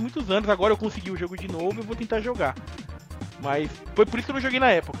 Aí depois de muitos anos, agora eu consegui o jogo de novo e eu vou tentar jogar. Mas foi por isso que eu não joguei na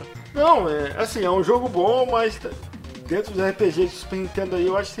época. Não, assim, é um jogo bom, mas dentro dos RPGs do Super Nintendo aí,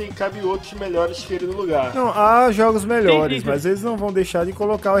 eu acho que cabe outros melhores que ele no lugar. Não, há jogos melhores, sim. Mas eles não vão deixar de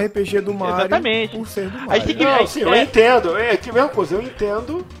colocar o RPG do Mario por ser do Mario. Não, sim, eu entendo. É que mesma coisa, eu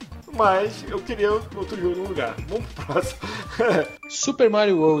entendo, mas eu queria outro jogo no lugar. Vamos pro próximo. Super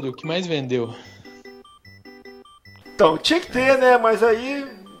Mario World, o que mais vendeu? Então, tinha que ter, né? Mas aí,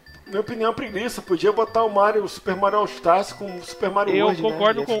 minha opinião, preguiça. Podia botar o Super Mario All Stars com o Super Mario World, Eu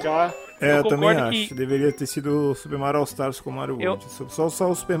concordo com... eu também acho. Que deveria ter sido o Super Mario All Stars com o Mario World. Só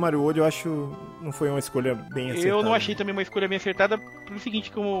o Super Mario World eu acho não foi uma escolha bem acertada. Eu não achei também uma escolha bem acertada pelo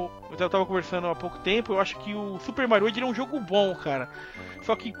seguinte, como eu tava conversando há pouco tempo, eu acho que o Super Mario World é um jogo bom, cara.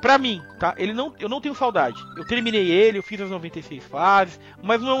 Só que pra mim, tá? Eu não tenho saudade. Eu terminei ele, eu fiz as 96 fases,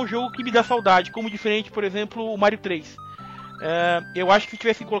 mas não é um jogo que me dá saudade, como diferente, por exemplo, o Mario 3. Eu acho que se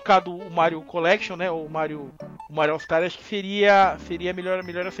tivesse colocado o Mario Collection, né, o Mario All Stars, acho que seria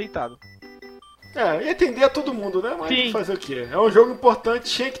melhor aceitado. Ia atender a todo mundo, né? Mas sim. Fazer o quê? É um jogo importante,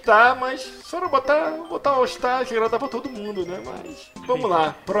 tinha que estar, mas só não botar All Stars que agradar pra todo mundo, né? Mas vamos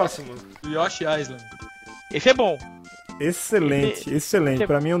lá, próximo. Yoshi Island. Esse é bom. Excelente.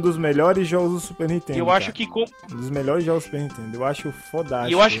 Pra mim é um dos melhores jogos do Super Nintendo. Eu acho que um dos melhores jogos do Super Nintendo. Eu acho fodástico.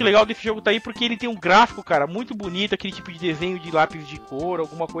 E eu acho que legal desse jogo tá aí porque ele tem um gráfico, cara, muito bonito, aquele tipo de desenho de lápis de cor,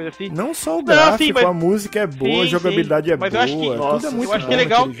 alguma coisa assim. Não só o gráfico, a música é boa, a jogabilidade é mas boa. Eu acho que, tudo é muito eu acho que é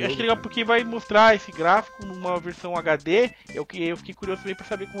legal, porque vai mostrar esse gráfico numa versão HD. Eu fiquei curioso também pra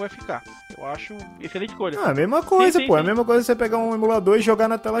saber como vai ficar. Eu acho excelente escolha. A mesma coisa, É a mesma coisa você pegar um emulador e jogar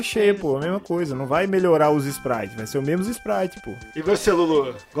na tela cheia, pô. A mesma coisa. Não vai melhorar os sprites, vai ser o mesmo sprite, pô. E você,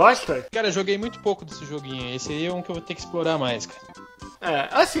 Lulu, gosta? Cara, eu joguei muito pouco desse joguinho. Esse aí é um que eu vou ter que explorar mais, cara.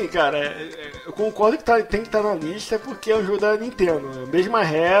 Assim, cara, eu concordo que tem que estar na lista porque é um jogo da Nintendo. Mesma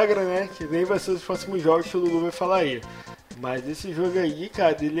regra, né? Que nem vai ser os próximos jogos que o Lulu vai falar aí. Mas esse jogo aí,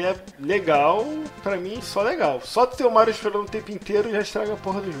 cara, ele é legal, pra mim, só legal. Só ter o Mario esperando o tempo inteiro já estraga a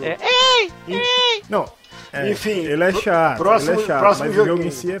porra do jogo. Não. Enfim, ele é chato, próximo mas joguinho. O jogo em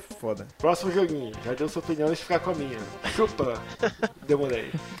si é foda. Próximo joguinho, já deu sua opinião, deixa eu ficar com a minha. Chupa,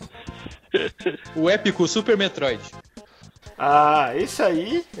 demorei. O épico Super Metroid. Esse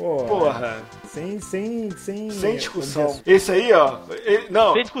aí, porra. Sem discussão. Esse aí, ó.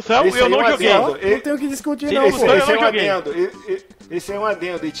 Não. Sem discussão, eu não joguei. Não tenho o que discutir, não, pô. Esse é um adendo. Esse é um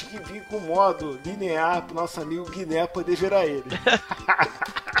adendo. Ele tinha que vir com modo linear pro nosso amigo Guiné poder virar ele.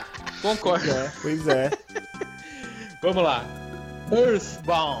 Concordo. Pois é. Vamos lá.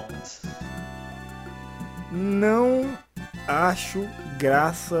 Earthbound. Não acho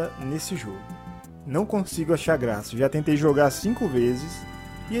graça nesse jogo. Não consigo achar graça. Já tentei jogar 5 vezes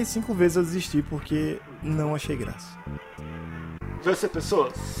e as 5 vezes eu desisti porque não achei graça. Você,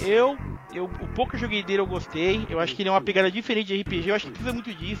 pessoas? O pouco que eu joguei dele eu gostei. Eu acho que ele é uma pegada diferente de RPG. Eu acho que precisa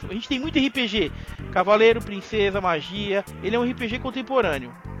muito disso. A gente tem muito RPG. Cavaleiro, princesa, magia. Ele é um RPG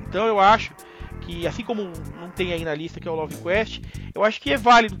contemporâneo. Então eu acho que, assim como não tem aí na lista que é o Love Quest, eu acho que é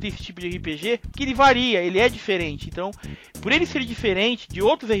válido ter esse tipo de RPG, porque ele varia, ele é diferente. Então, por ele ser diferente de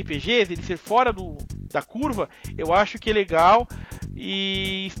outros RPGs, ele ser fora da curva, eu acho que é legal.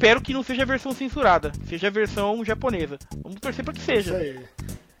 E espero que não seja a versão censurada, seja a versão japonesa. Vamos torcer para que seja. Isso aí.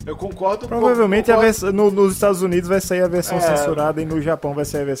 Eu concordo. Provavelmente nos Estados Unidos vai sair a versão censurada e no Japão vai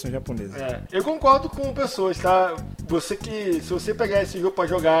sair a versão japonesa. Eu concordo com pessoas, tá? Se você pegar esse jogo pra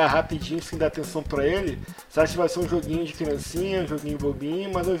jogar rapidinho, sem dar atenção pra ele, você acha que vai ser um joguinho de criancinha, um joguinho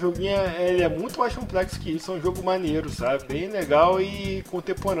bobinho, mas o joguinho ele é muito mais complexo que isso, é um jogo maneiro, sabe? Bem legal e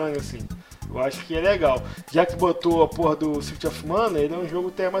contemporâneo, assim. Eu acho que é legal. Já que botou a porra do Secret of Mana, ele é um jogo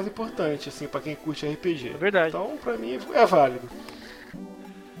até mais importante, assim, pra quem curte RPG. É verdade. Então, pra mim, é válido.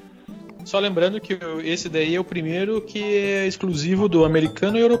 Só lembrando que esse daí é o primeiro que é exclusivo do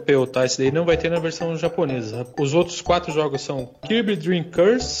americano e europeu, tá? Esse daí não vai ter na versão japonesa. Os outros 4 jogos são Kirby Dream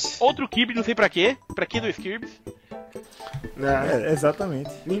Curse. Outro Kirby, não sei pra quê. Pra que 2 Kirbys? Exatamente.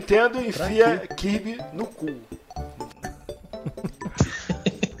 Nintendo enfia Kirby no cu.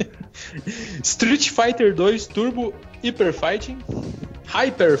 Street Fighter 2 Turbo Hyper Fighting.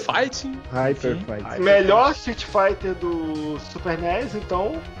 Hyper Fighting. Melhor Street Fighter do Super NES,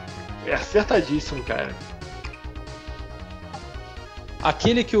 então é acertadíssimo, cara.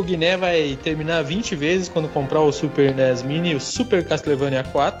 Aquele que o Guiné vai terminar 20 vezes quando comprar o Super NES Mini, o Super Castlevania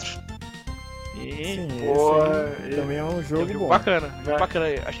 4. Sim, esse também é um jogo bom. Bacana.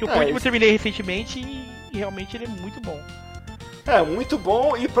 Acho que o Point eu terminei recentemente e realmente ele é muito bom. É, muito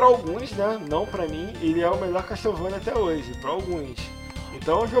bom e pra alguns, né? Não pra mim, ele é o melhor Castlevania até hoje, pra alguns.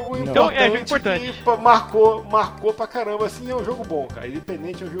 Então é um jogo importante. Que marcou pra caramba, assim, é um jogo bom, cara.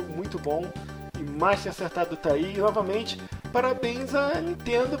 Independente, é um jogo muito bom. E mais que acertado tá aí. E novamente, parabéns à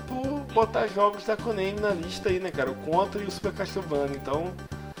Nintendo por botar jogos da Konami na lista aí, né, cara? O Contra e o Super Castlevania. Então,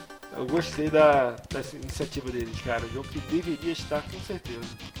 eu gostei dessa iniciativa deles, cara. Um jogo que deveria estar com certeza.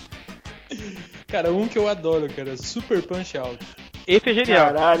 Cara, um que eu adoro, cara, Super Punch Out. Esse é genial.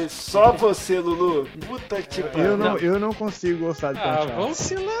 Caralho, só você, Lulu. Puta que pariu. Eu não consigo gostar de Punch Out. Vão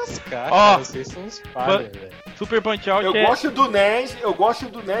se lascar, cara. Vocês são uns palha, velho. Super Punch Out eu gosto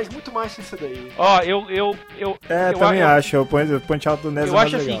do NES muito mais que isso daí. Eu também acho. O Punch Out do NES eu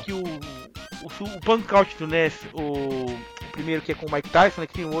acho assim que o Punch Out do NES, o primeiro que é com o Mike Tyson,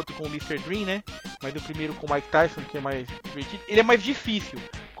 que tem o outro com o Mr. Dream, né? Mas o primeiro com o Mike Tyson, que é mais divertido, ele é mais difícil.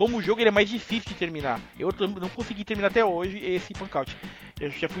 Como jogo, ele é mais difícil de terminar. Eu não consegui terminar até hoje esse Punch Out.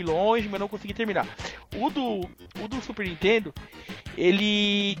 Eu já fui longe, mas não consegui terminar. O do Super Nintendo,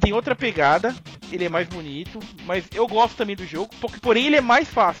 ele tem outra pegada, ele é mais bonito, mas eu gosto também do jogo, porém ele é mais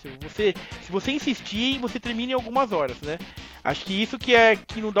fácil. Se você insistir, você termina em algumas horas, né? Acho que isso que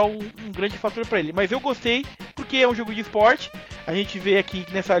não dá um grande fator pra ele. Mas eu gostei, porque é um jogo de esporte. A gente vê aqui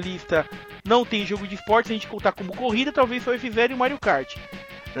que nessa lista não tem jogo de esporte, se a gente contar como corrida, talvez só fizeram o Mario Kart.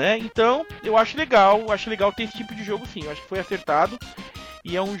 Né? Então, eu acho legal ter esse tipo de jogo sim. Eu acho que foi acertado.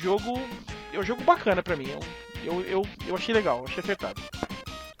 E é um jogo bacana pra mim. Eu achei legal, achei acertado.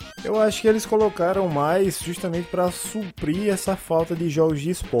 Eu acho que eles colocaram mais justamente para suprir essa falta de jogos de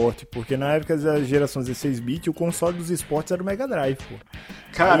esporte, porque na época da geração 16-bit, o console dos esportes era o Mega Drive, pô.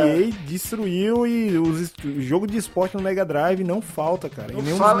 Cara, a EA destruiu e o jogo de esporte no Mega Drive não falta, cara, em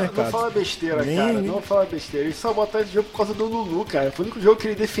nenhum dos mercados. Não fala besteira, cara, não fala besteira. Eles só botaram esse jogo por causa do Lulu, cara. Foi o único jogo que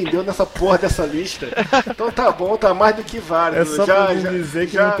ele defendeu nessa porra dessa lista. Então tá bom, tá mais do que válido. É só pra dizer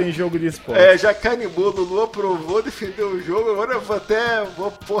que não tem jogo de esporte. Já carimbou, o Lulu aprovou, defendeu o jogo, agora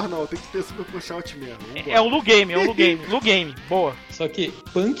eu porra, não, tem que ter Super Punch Out mesmo. É um Lu Game, Lu Game, boa. Só que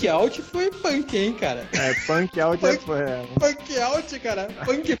Punk Out foi punk, hein, cara? Punk Out Punk Out, cara.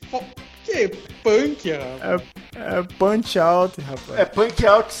 Que punk, rapaz? É Punch Out, rapaz. É Punk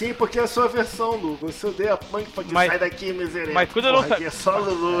Out sim, porque é a sua versão, Lu. Você odeia Punk, sai daqui, miserável. Mas quando eu não sabia. É só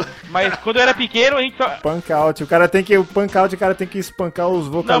Lulu. Mas quando eu era pequeno, a gente só... Punk Out, o cara tem que espancar os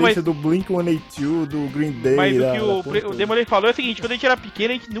vocalistas do Blink-182, do Green Day. Mas o que o Demolay falou é o seguinte, quando a gente era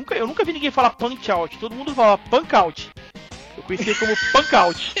pequeno, eu nunca vi ninguém falar Punch Out. Todo mundo falava Punk Out. Eu conhecia como Punk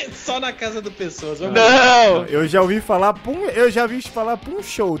Out. Só na casa do Pessoas. Não! Eu já ouvi falar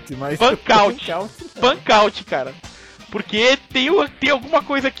Punch Out, mas... Punk Out, cara. Porque tem alguma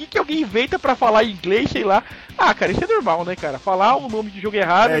coisa aqui que alguém inventa pra falar em inglês, sei lá. Ah, cara, isso é normal, né, cara? Falar o nome de jogo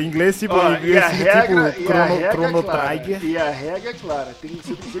errado. Em inglês tipo, E a regra Chrono é clara. Trigger. E a regra é clara. Tem que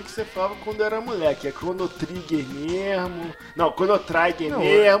ser do jeito que você falava quando era moleque. É Chrono Trigger mesmo. Não, Chrono Trigger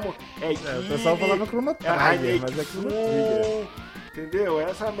mesmo. O pessoal falava Chrono Trigger, mas é Chrono Trigger. Entendeu?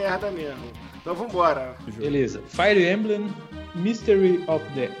 Essa merda mesmo. Então vambora. Beleza. Fire Emblem, Mystery of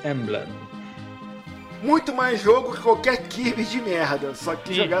the Emblem. Muito mais jogo que qualquer Kirby de merda. Só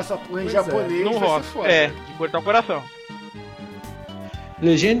que jogar essa porra em japonês não vai rola. ser foda. De cortar o coração.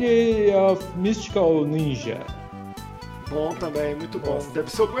 Legend of Mystical Ninja. Bom também, muito bom. Deve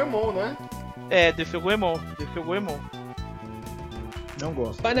ser o Goemon, né? Deve ser o Goemon. Não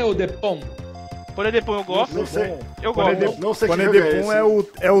gosto. Panel de Pom. Por aí depois eu gosto. Não sei. Eu gosto. Não sei que Quando jogo é Pum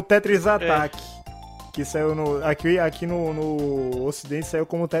esse. é o Tetris Attack. Que saiu no. Aqui no Ocidente saiu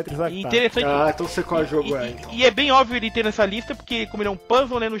como Tetris Attack. Interessante. Então sei qual jogo é. Então. E é bem óbvio ele ter nessa lista, porque como ele é um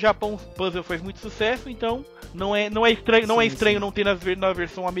puzzle, né? No Japão o puzzle faz muito sucesso, então não é estranho não ter na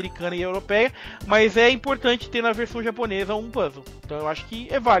versão americana e europeia, mas é importante ter na versão japonesa um puzzle. Então eu acho que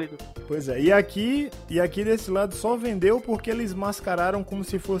é válido. Pois é, e aqui desse lado só vendeu porque eles mascararam como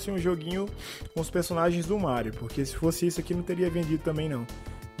se fosse um joguinho com os personagens do Mario, porque se fosse isso aqui não teria vendido também não.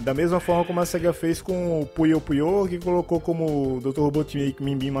 Da mesma forma como a SEGA fez com o Puyo Puyo, que colocou como Dr. Robotnik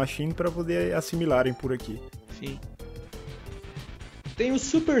Min Bean Machine para poder assimilarem por aqui. Sim. Tem o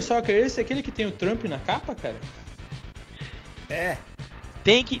Super Soccer, esse é aquele que tem o Trump na capa, cara?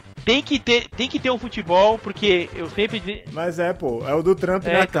 Tem que ter um futebol, porque eu sempre Mas é o do Trump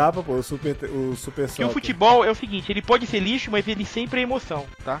na capa, o Super que Soccer. o futebol é o seguinte, ele pode ser lixo, mas ele sempre é emoção,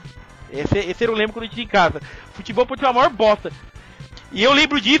 tá? Esse era o lema quando a gente ia em casa. Futebol pode ser a maior bosta. E eu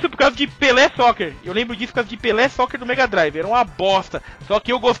lembro disso por causa de Pelé Soccer. Eu lembro disso por causa de Pelé Soccer do Mega Drive. Era uma bosta. Só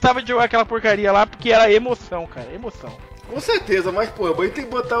que eu gostava de jogar aquela porcaria lá porque era emoção, cara. Emoção. Com certeza, mas pô, tem que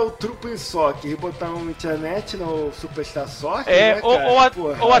botar o Trupo em Soccer e botar um internet no Superstar Soccer, né,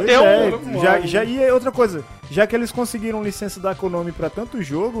 ou até E outra coisa, já que eles conseguiram licença da Konami pra tanto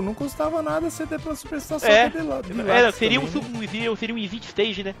jogo, não custava nada CD pra Superstar Soccer de lá. Seria um Exit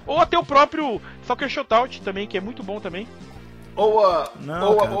Stage, né? Ou até o próprio Soccer Shootout também, que é muito bom também.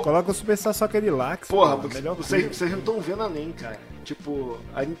 Coloca o Superstar Soccer Deluxe. Porra, vocês não estão vendo a NEM, cara. Tipo,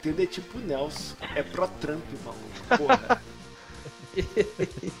 a Nintendo é tipo o Nelson. É pro Trump, mano. Porra.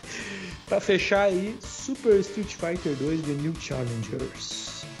 Pra fechar aí, Super Street Fighter 2 The New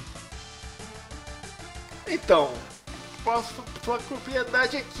Challengers. Então, posso falar com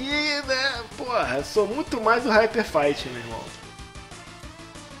propriedade aqui, né? Porra, eu sou muito mais o Hyper Fight, meu irmão.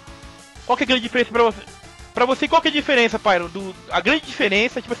 Qual que é a grande diferença pra você? Pra você, qual que é a diferença, Pyro? A grande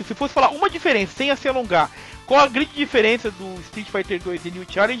diferença, tipo assim, se fosse falar uma diferença, sem se alongar, qual a grande diferença do Street Fighter 2 The New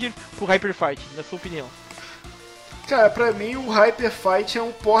Challenger pro Hyper Fight, na sua opinião? Cara, pra mim o Hyper Fight é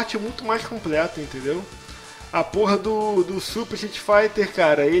um porte muito mais completo, entendeu? A porra do Super Street Fighter,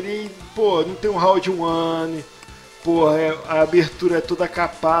 cara, ele, não tem um round one, a abertura é toda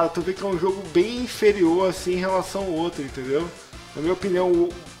capada, tu vê que é um jogo bem inferior, assim, em relação ao outro, entendeu? Na minha opinião,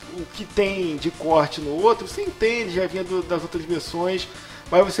 o que tem de corte no outro, você entende, já vinha das outras versões,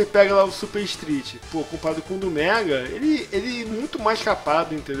 mas você pega lá o Super Street, comparado com o do Mega, ele é muito mais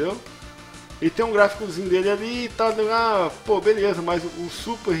capado, entendeu? Ele tem um gráficozinho dele ali e tá, beleza, mas o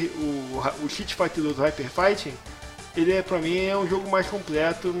Street Fighter 2 Hyper Fighting, ele pra mim é um jogo mais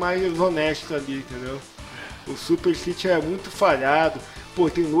completo, mais honesto ali, entendeu? O Super Street é muito falhado.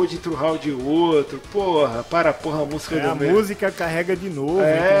 Tem load entre um round e outro. A música do A música carrega de novo.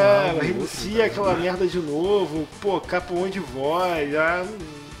 reinicia aquela merda de novo. Capa onde voz.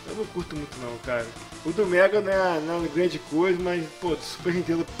 Eu não curto muito não, cara. O do Mega não é grande coisa, mas, do Super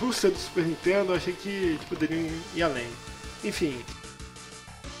Nintendo, por ser do Super Nintendo, eu achei que eles poderiam ir além. Enfim.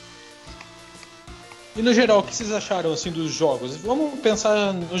 E no geral, o que vocês acharam assim dos jogos? Vamos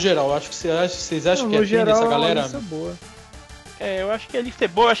pensar no geral. Acho que vocês acham que essa galera. Isso é boa. Eu acho que a lista é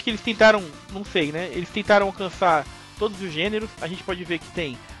boa, acho que eles tentaram, não sei, né? Eles tentaram alcançar todos os gêneros. A gente pode ver que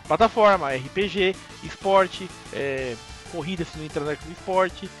tem plataforma, RPG, esporte, corrida se não entrar no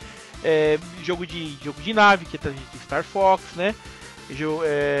esporte, jogo de nave, que é de Star Fox, né?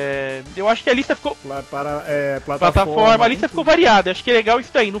 Eu acho que a lista ficou. Plataforma, a lista ficou variada. Acho que é legal isso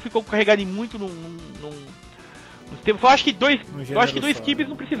daí, não ficou carregado muito num eu acho que dois Kibs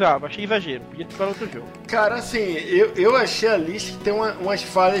não precisava, achei exagero, podia ter para outro jogo. Cara, assim, eu achei a lista que tem umas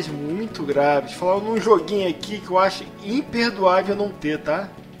falhas muito graves. Falando num joguinho aqui que eu acho imperdoável não ter, tá?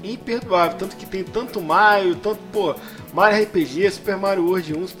 Imperdoável, tanto que tem tanto Mario, Mario RPG, Super Mario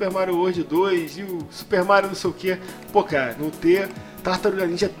World 1, Super Mario World 2 e o Super Mario não sei o que. Cara, não ter Tartaruga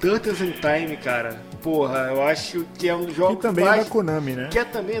Ninja Turtles in Time, cara. porra, eu acho que é um dos jogos que também é da Konami, né? Que é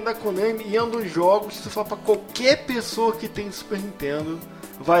também da Konami e é um dos jogos, se tu falar pra qualquer pessoa que tem Super Nintendo,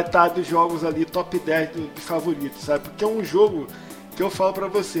 vai estar dos jogos ali top 10 de favoritos, sabe? Porque é um jogo que eu falo pra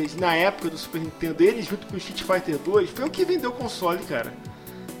vocês, na época do Super Nintendo, ele junto com o Street Fighter 2, foi o que vendeu o console, cara.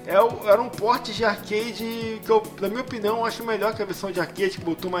 Era um porte de arcade que eu, na minha opinião, acho melhor que a versão de arcade, que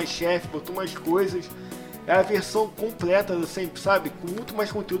botou mais chefe, botou mais coisas. É a versão completa, sempre, sabe? Com muito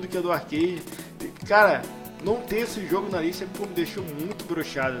mais conteúdo que a do arcade. Cara, não ter esse jogo na lista me deixou muito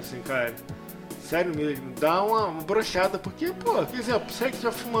broxado, assim, cara. Sério mesmo, dá uma broxada, porque, pô, por exemplo, Secret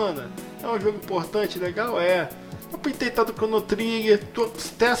of Mana é um jogo importante, legal, é. O Pinteitado do Chrono Trigger, tu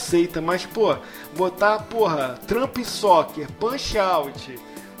até aceita, mas, pô, botar, porra, Trump Soccer, Punch Out,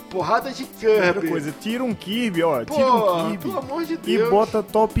 porrada de Kirby. Outra coisa, tira um Kirby, ó. Pô, tira um Kirby. pelo amor de Deus. E bota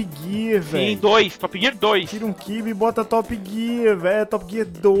Top Gear, velho. Sim, Top Gear 2. Tira um Kirby e bota Top Gear, velho. Top Gear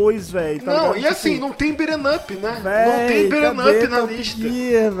 2, velho. Tá não, ligado? e assim, não tem beat'em up, né? Véi, não tem beat'em up na Top lista.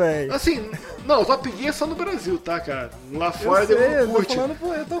 Gear, velho. Assim, não, Top Gear é só no Brasil, tá, cara? Lá fora eu não curte.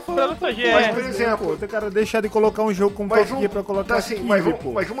 tô falando, Mas, por exemplo, o cara deixar de colocar um jogo como Top Gear pra colocar tá, assim, Kirby, mas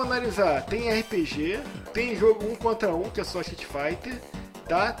pô. vamos analisar. Tem RPG, tem jogo 1 contra 1, que é só Street Fighter,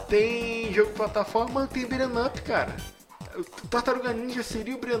 tá? Tem jogo de plataforma, tem beat'em up, cara. O Tartaruga Ninja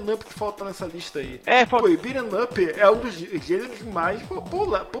seria o beat'em up que falta nessa lista aí. Pô, e beat'em up é um dos gêneros mais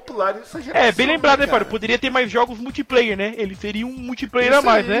populares dessa geração. É, bem lembrado, né, cara? Poderia ter mais jogos multiplayer, né? Ele seria um multiplayer Isso a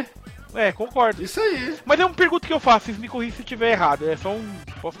mais, aí. né? É, concordo. Isso aí. Mas é uma pergunta que eu faço, vocês me corrigem se eu estiver errado, é só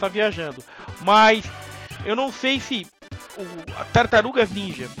posso estar viajando. Mas eu não sei se a Tartarugas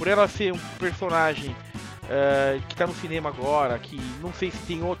Ninja, por ela ser um personagem que tá no cinema agora, que não sei se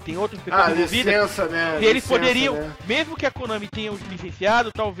tem outras pessoas envolvidas, licença, né? se eles Licença, poderiam, né? mesmo que a Konami tenha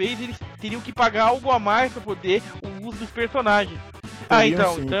licenciado, talvez eles teriam que pagar algo a mais para poder o uso dos personagens.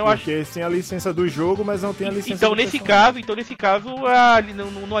 Teriam, sim, então eu acho. Porque tem a licença do jogo, mas não tem a licença Então do nesse personagem. caso,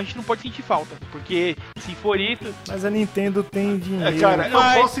 a gente não pode sentir falta, porque se for isso. Mas a Nintendo tem dinheiro. Cara,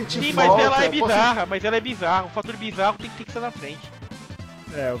 eu posso sentir sim, falta. mas ela é bizarra, O fator bizarro tem que estar na frente.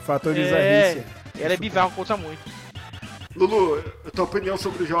 O fator bizarrice. Ela é bizarro, conta muito. Lulu, a tua opinião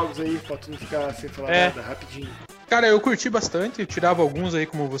sobre os jogos aí, pra tu não ficar sem falar nada, rapidinho. Cara, eu curti bastante, eu tirava alguns aí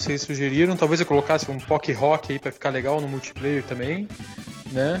como vocês sugeriram, talvez eu colocasse um Poké Rock aí pra ficar legal no multiplayer também,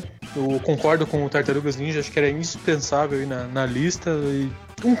 né? Eu concordo com o Tartarugas Ninja, acho que era indispensável aí na lista. E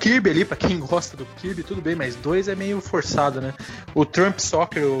um Kirby ali, pra quem gosta do Kirby, tudo bem, mas 2 é meio forçado, né? O Trump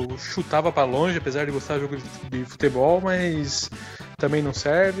Soccer eu chutava pra longe, apesar de gostar de jogo de futebol, mas também não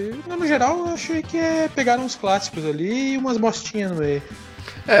serve. No geral, eu achei que pegaram uns clássicos ali e umas bostinhas no meio.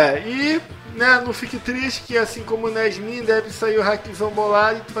 E né, não fique triste que assim como o NES Mini deve sair o hackzão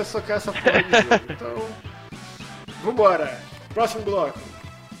bolado e tu vai socar essa porra de jogo. Então, vambora. Próximo bloco.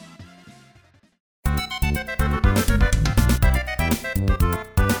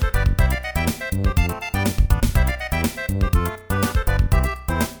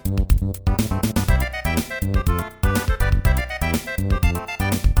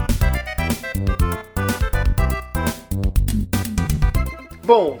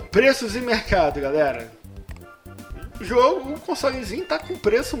 Bom, preços e mercado, galera. O consolezinho tá com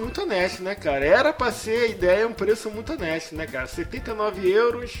preço muito honesto, né, cara? Era pra ser a ideia um preço muito honesto, né, cara? 79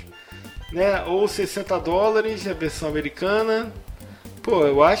 euros, né? Ou 60 dólares, a versão americana. Pô,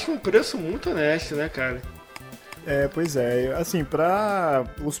 eu acho um preço muito honesto, né, cara? Pois é. Assim, pra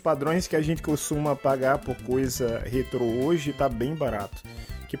os padrões que a gente costuma pagar por coisa retrô hoje, tá bem barato.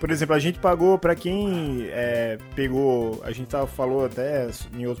 Que, por exemplo, a gente pagou, pra quem pegou, a gente falou até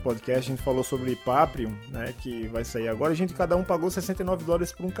em outro podcast, a gente falou sobre Paprium, né, que vai sair agora, cada um pagou 69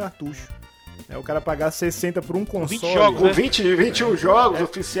 dólares por um cartucho. O cara pagar 60 por um console... 20 jogos, com 21 jogos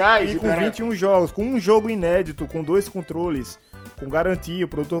oficiais. E com 21 jogos, com um jogo inédito, com 2 controles, com garantia, o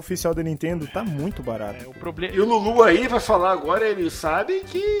produto oficial da Nintendo, tá muito barato. O problema... E o Lulu aí vai falar agora, ele sabe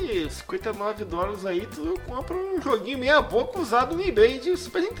que 59 dólares aí tu compra um joguinho meia boca usado no eBay de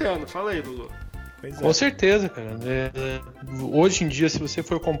Super Nintendo. Fala aí, Lulu. Com certeza, cara. Hoje em dia, se você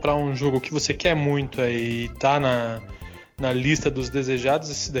for comprar um jogo que você quer muito aí e tá na lista dos desejados,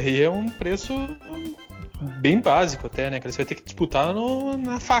 esse daí é um preço bem básico até, né? Você vai ter que disputar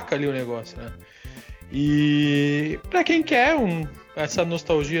na faca ali o negócio, né? E pra quem quer essa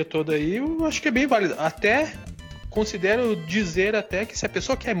nostalgia toda aí, eu acho que é bem válido. Até considero dizer até que se a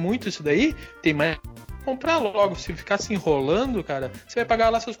pessoa quer muito isso daí, tem mais comprar logo. Se ficar se enrolando, cara, você vai pagar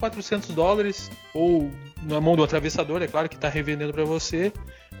lá seus 400 dólares, ou na mão do atravessador, é claro que tá revendendo pra você,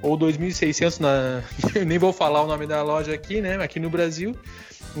 ou 2.600 eu nem vou falar o nome da loja aqui, né, aqui no Brasil.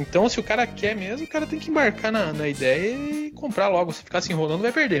 Então, se o cara quer mesmo, o cara tem que embarcar na ideia e comprar logo. Se ficar se enrolando,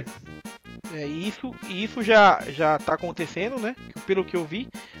 vai perder. E isso já tá acontecendo, né? Pelo que eu vi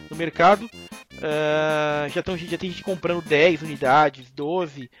no mercado. Já tem gente comprando 10 unidades,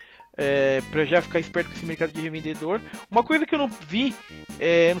 12, para já ficar esperto com esse mercado de revendedor. Uma coisa que eu não vi,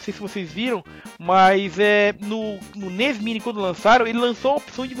 não sei se vocês viram, mas no NES Mini, quando lançaram, ele lançou a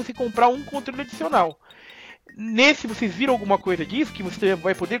opção de você comprar um controle adicional. Nesse, vocês viram alguma coisa disso? Que você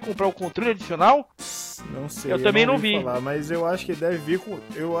vai poder comprar o controle adicional? Não sei. Eu também não vi. Falar, mas eu acho que deve vir com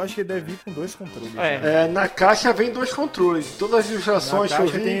 2 controles. Na caixa vem 2 controles. Todas as ilustrações que eu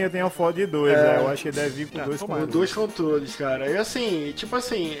vi. Tem a foto de 2, eu acho que deve vir com 2 controles. 2 controles, cara. E assim,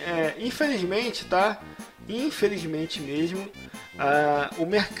 infelizmente, tá? Infelizmente mesmo, o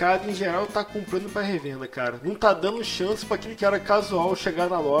mercado em geral tá comprando para revenda, cara. Não tá dando chance para aquele cara casual chegar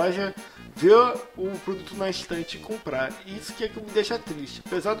na loja, ver o produto na estante e comprar. Isso que é que me deixa triste.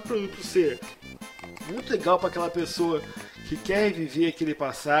 Apesar do produto ser muito legal para aquela pessoa que quer reviver aquele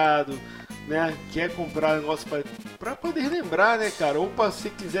passado, né? Quer comprar negócio para poder lembrar, né, cara? Ou para se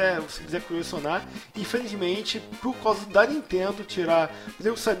quiser colecionar. Infelizmente, por causa da Nintendo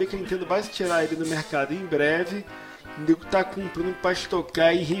eu saber que a Nintendo vai tirar ele do mercado em breve. O nego tá comprando para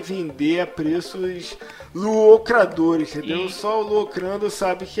estocar e revender a preços lucradores, entendeu? Só o lucrando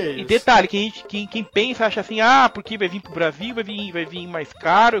sabe que é isso. E detalhe, quem pensa, acha assim, porque vai vir pro Brasil, vai vir mais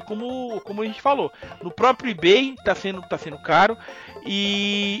caro, como a gente falou. No próprio eBay tá sendo caro,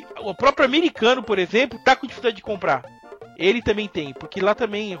 e o próprio americano, por exemplo, tá com dificuldade de comprar. Ele também tem, porque lá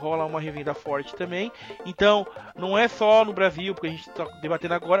também rola uma revenda forte também. Então, não é só no Brasil, porque a gente está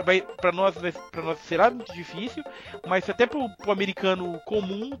debatendo agora, para nós será muito difícil, mas até pro americano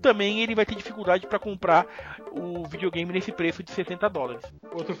comum também ele vai ter dificuldade para comprar o videogame nesse preço de $60.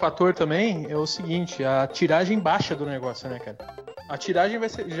 Outro fator também é o seguinte, a tiragem baixa do negócio, né, cara? A tiragem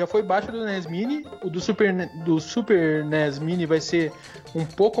já foi baixa do NES Mini, o do Super NES Mini vai ser um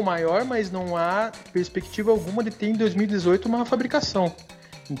pouco maior, mas não há perspectiva alguma de ter em 2018 uma fabricação.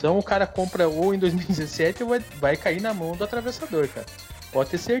 Então o cara compra ou em 2017 ou vai cair na mão do atravessador, cara. Pode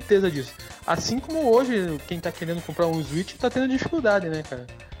ter certeza disso. Assim como hoje, quem tá querendo comprar um Switch tá tendo dificuldade, né, cara?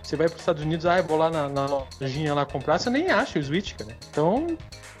 Você vai para os Estados Unidos, eu vou lá na lojinha lá comprar, você nem acha o Switch, cara. Então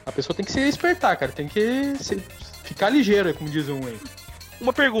a pessoa tem que se espertar, cara. Tem que ficar ligeiro, como diz um aí.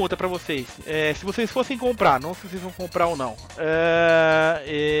 Uma pergunta pra vocês. Se vocês fossem comprar, não se vocês vão comprar ou não,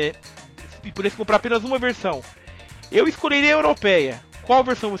 e pudessem comprar apenas uma versão, eu escolheria a europeia. Qual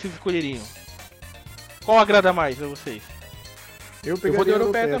versão vocês escolheriam? Qual agrada mais a vocês? Eu vou de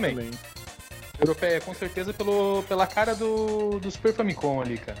europeia também. Europeia, com certeza, pela cara do Super Famicom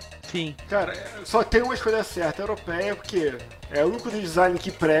ali, cara. Sim. Cara, só tem uma escolha certa, a europeia, porque é o único design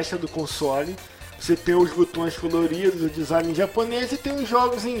que presta do console. Você tem os botões coloridos, o design em japonês e tem os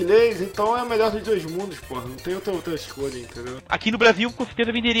jogos em inglês, então é o melhor dos dois mundos, porra. Não tem outra escolha, entendeu? Aqui no Brasil, com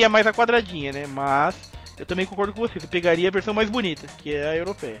certeza venderia mais a quadradinha, né? Mas eu também concordo com você, você pegaria a versão mais bonita, que é a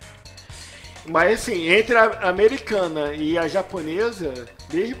europeia. Mas assim, entre a americana e a japonesa,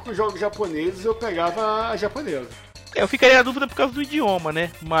 mesmo com os jogos japoneses, eu pegava a japonesa. Eu ficaria na dúvida por causa do idioma,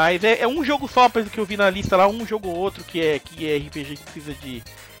 né? Mas é um jogo só, pelo que eu vi na lista lá, um jogo ou outro que é RPG que precisa de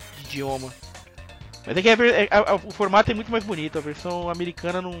idioma. Mas é que o formato é muito mais bonito, a versão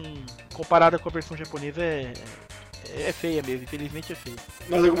americana comparada com a versão japonesa é feia mesmo, infelizmente é feia.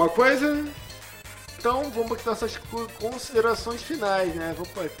 Mais alguma coisa? Então vamos para nossas considerações finais, né?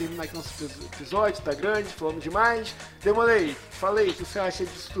 Vamos terminar aqui nosso episódio, tá grande, falamos demais. Demorei, falei, o que você acha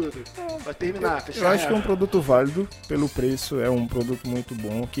disso tudo? Vai terminar, fechar. Eu acho que é um produto válido, pelo preço, é um produto muito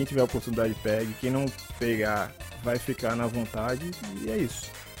bom. Quem tiver a oportunidade pegue, quem não pegar vai ficar na vontade e é isso.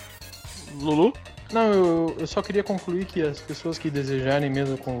 Lulu? Não, eu só queria concluir que as pessoas que desejarem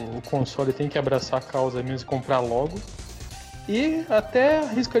mesmo com o console têm que abraçar a causa mesmo e comprar logo. E até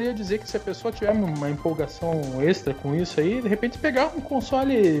arriscaria dizer que se a pessoa tiver uma empolgação extra com isso aí, de repente pegar um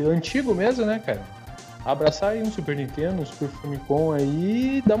console antigo mesmo, né, cara? Abraçar aí um Super Nintendo, um Super Famicom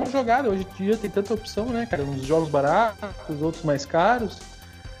aí e dar uma jogada. Hoje em dia tem tanta opção, né, cara? Uns jogos baratos, outros mais caros.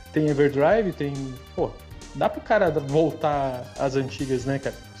 Tem Everdrive, tem... Pô, dá pro cara voltar às antigas, né,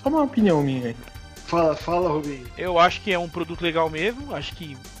 cara? Só uma opinião minha aí. Fala, Rubinho. Eu acho que é um produto legal mesmo, acho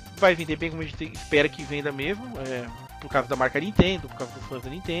que vai vender bem como a gente espera que venda mesmo, por causa da marca Nintendo, por causa dos fãs da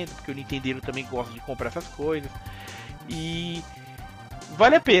Nintendo, porque o Nintendeiro também gosta de comprar essas coisas. E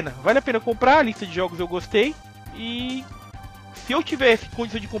vale a pena comprar, a lista de jogos eu gostei, e se eu tivesse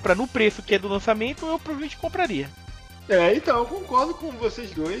condição de comprar no preço que é do lançamento, eu provavelmente compraria. Então, eu concordo com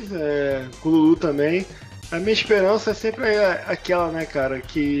vocês dois, com o Lulu também. A minha esperança é sempre aquela, né, cara,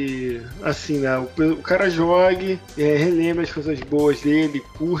 que, assim, né, o cara jogue, relembre as coisas boas dele,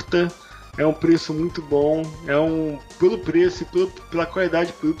 curta, É um preço muito bom. Pelo preço e pela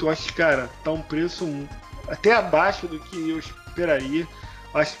qualidade do produto, eu acho que, cara, tá um preço até abaixo do que eu esperaria.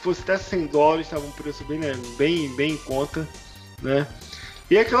 Acho que fosse até $100, tava um preço bem em conta, né?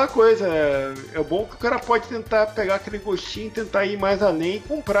 E é aquela coisa, é bom que o cara pode tentar pegar aquele gostinho, tentar ir mais além e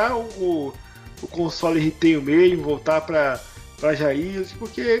comprar o console retail mesmo, voltar pra raiz,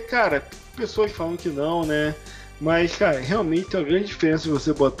 porque, cara, pessoas falam que não, né? Mas, cara, realmente tem uma grande diferença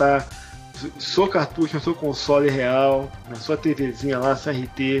você botar seu cartucho no seu console real, na sua TVzinha lá,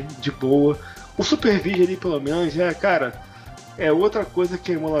 CRT, de boa. O Super Video ali, pelo menos, cara, é outra coisa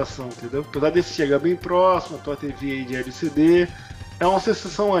que a emulação, entendeu? Apesar desse chegar bem próximo, a tua TV aí de LCD, é uma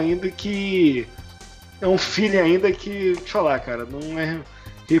sensação ainda que... é um feeling ainda que, deixa eu falar, cara, não é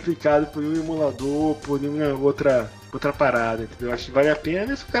replicado por um emulador, por nenhuma outra parada, entendeu? Acho que vale a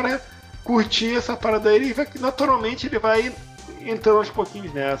pena, e se o cara curtir essa parada aí, naturalmente ele vai entrando aos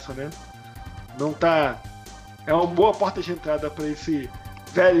pouquinhos nessa, né? Não tá... é uma boa porta de entrada pra esse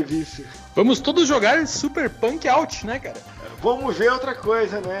velho vício. Vamos todos jogar Super Punk Out, né, cara? Vamos ver outra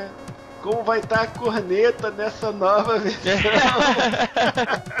coisa, né? Como vai estar a corneta nessa nova versão.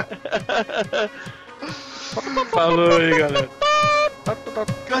 Falou aí, galera.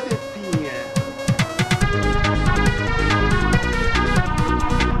 Cornetinha.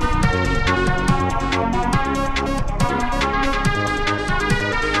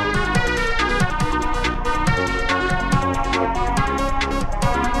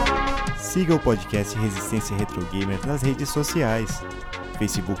 Siga o podcast Resistência Retro Gamer nas redes sociais,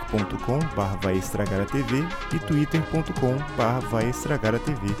 facebook.com/vaestragaratv e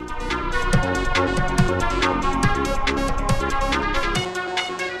twitter.com/vaestragaratv.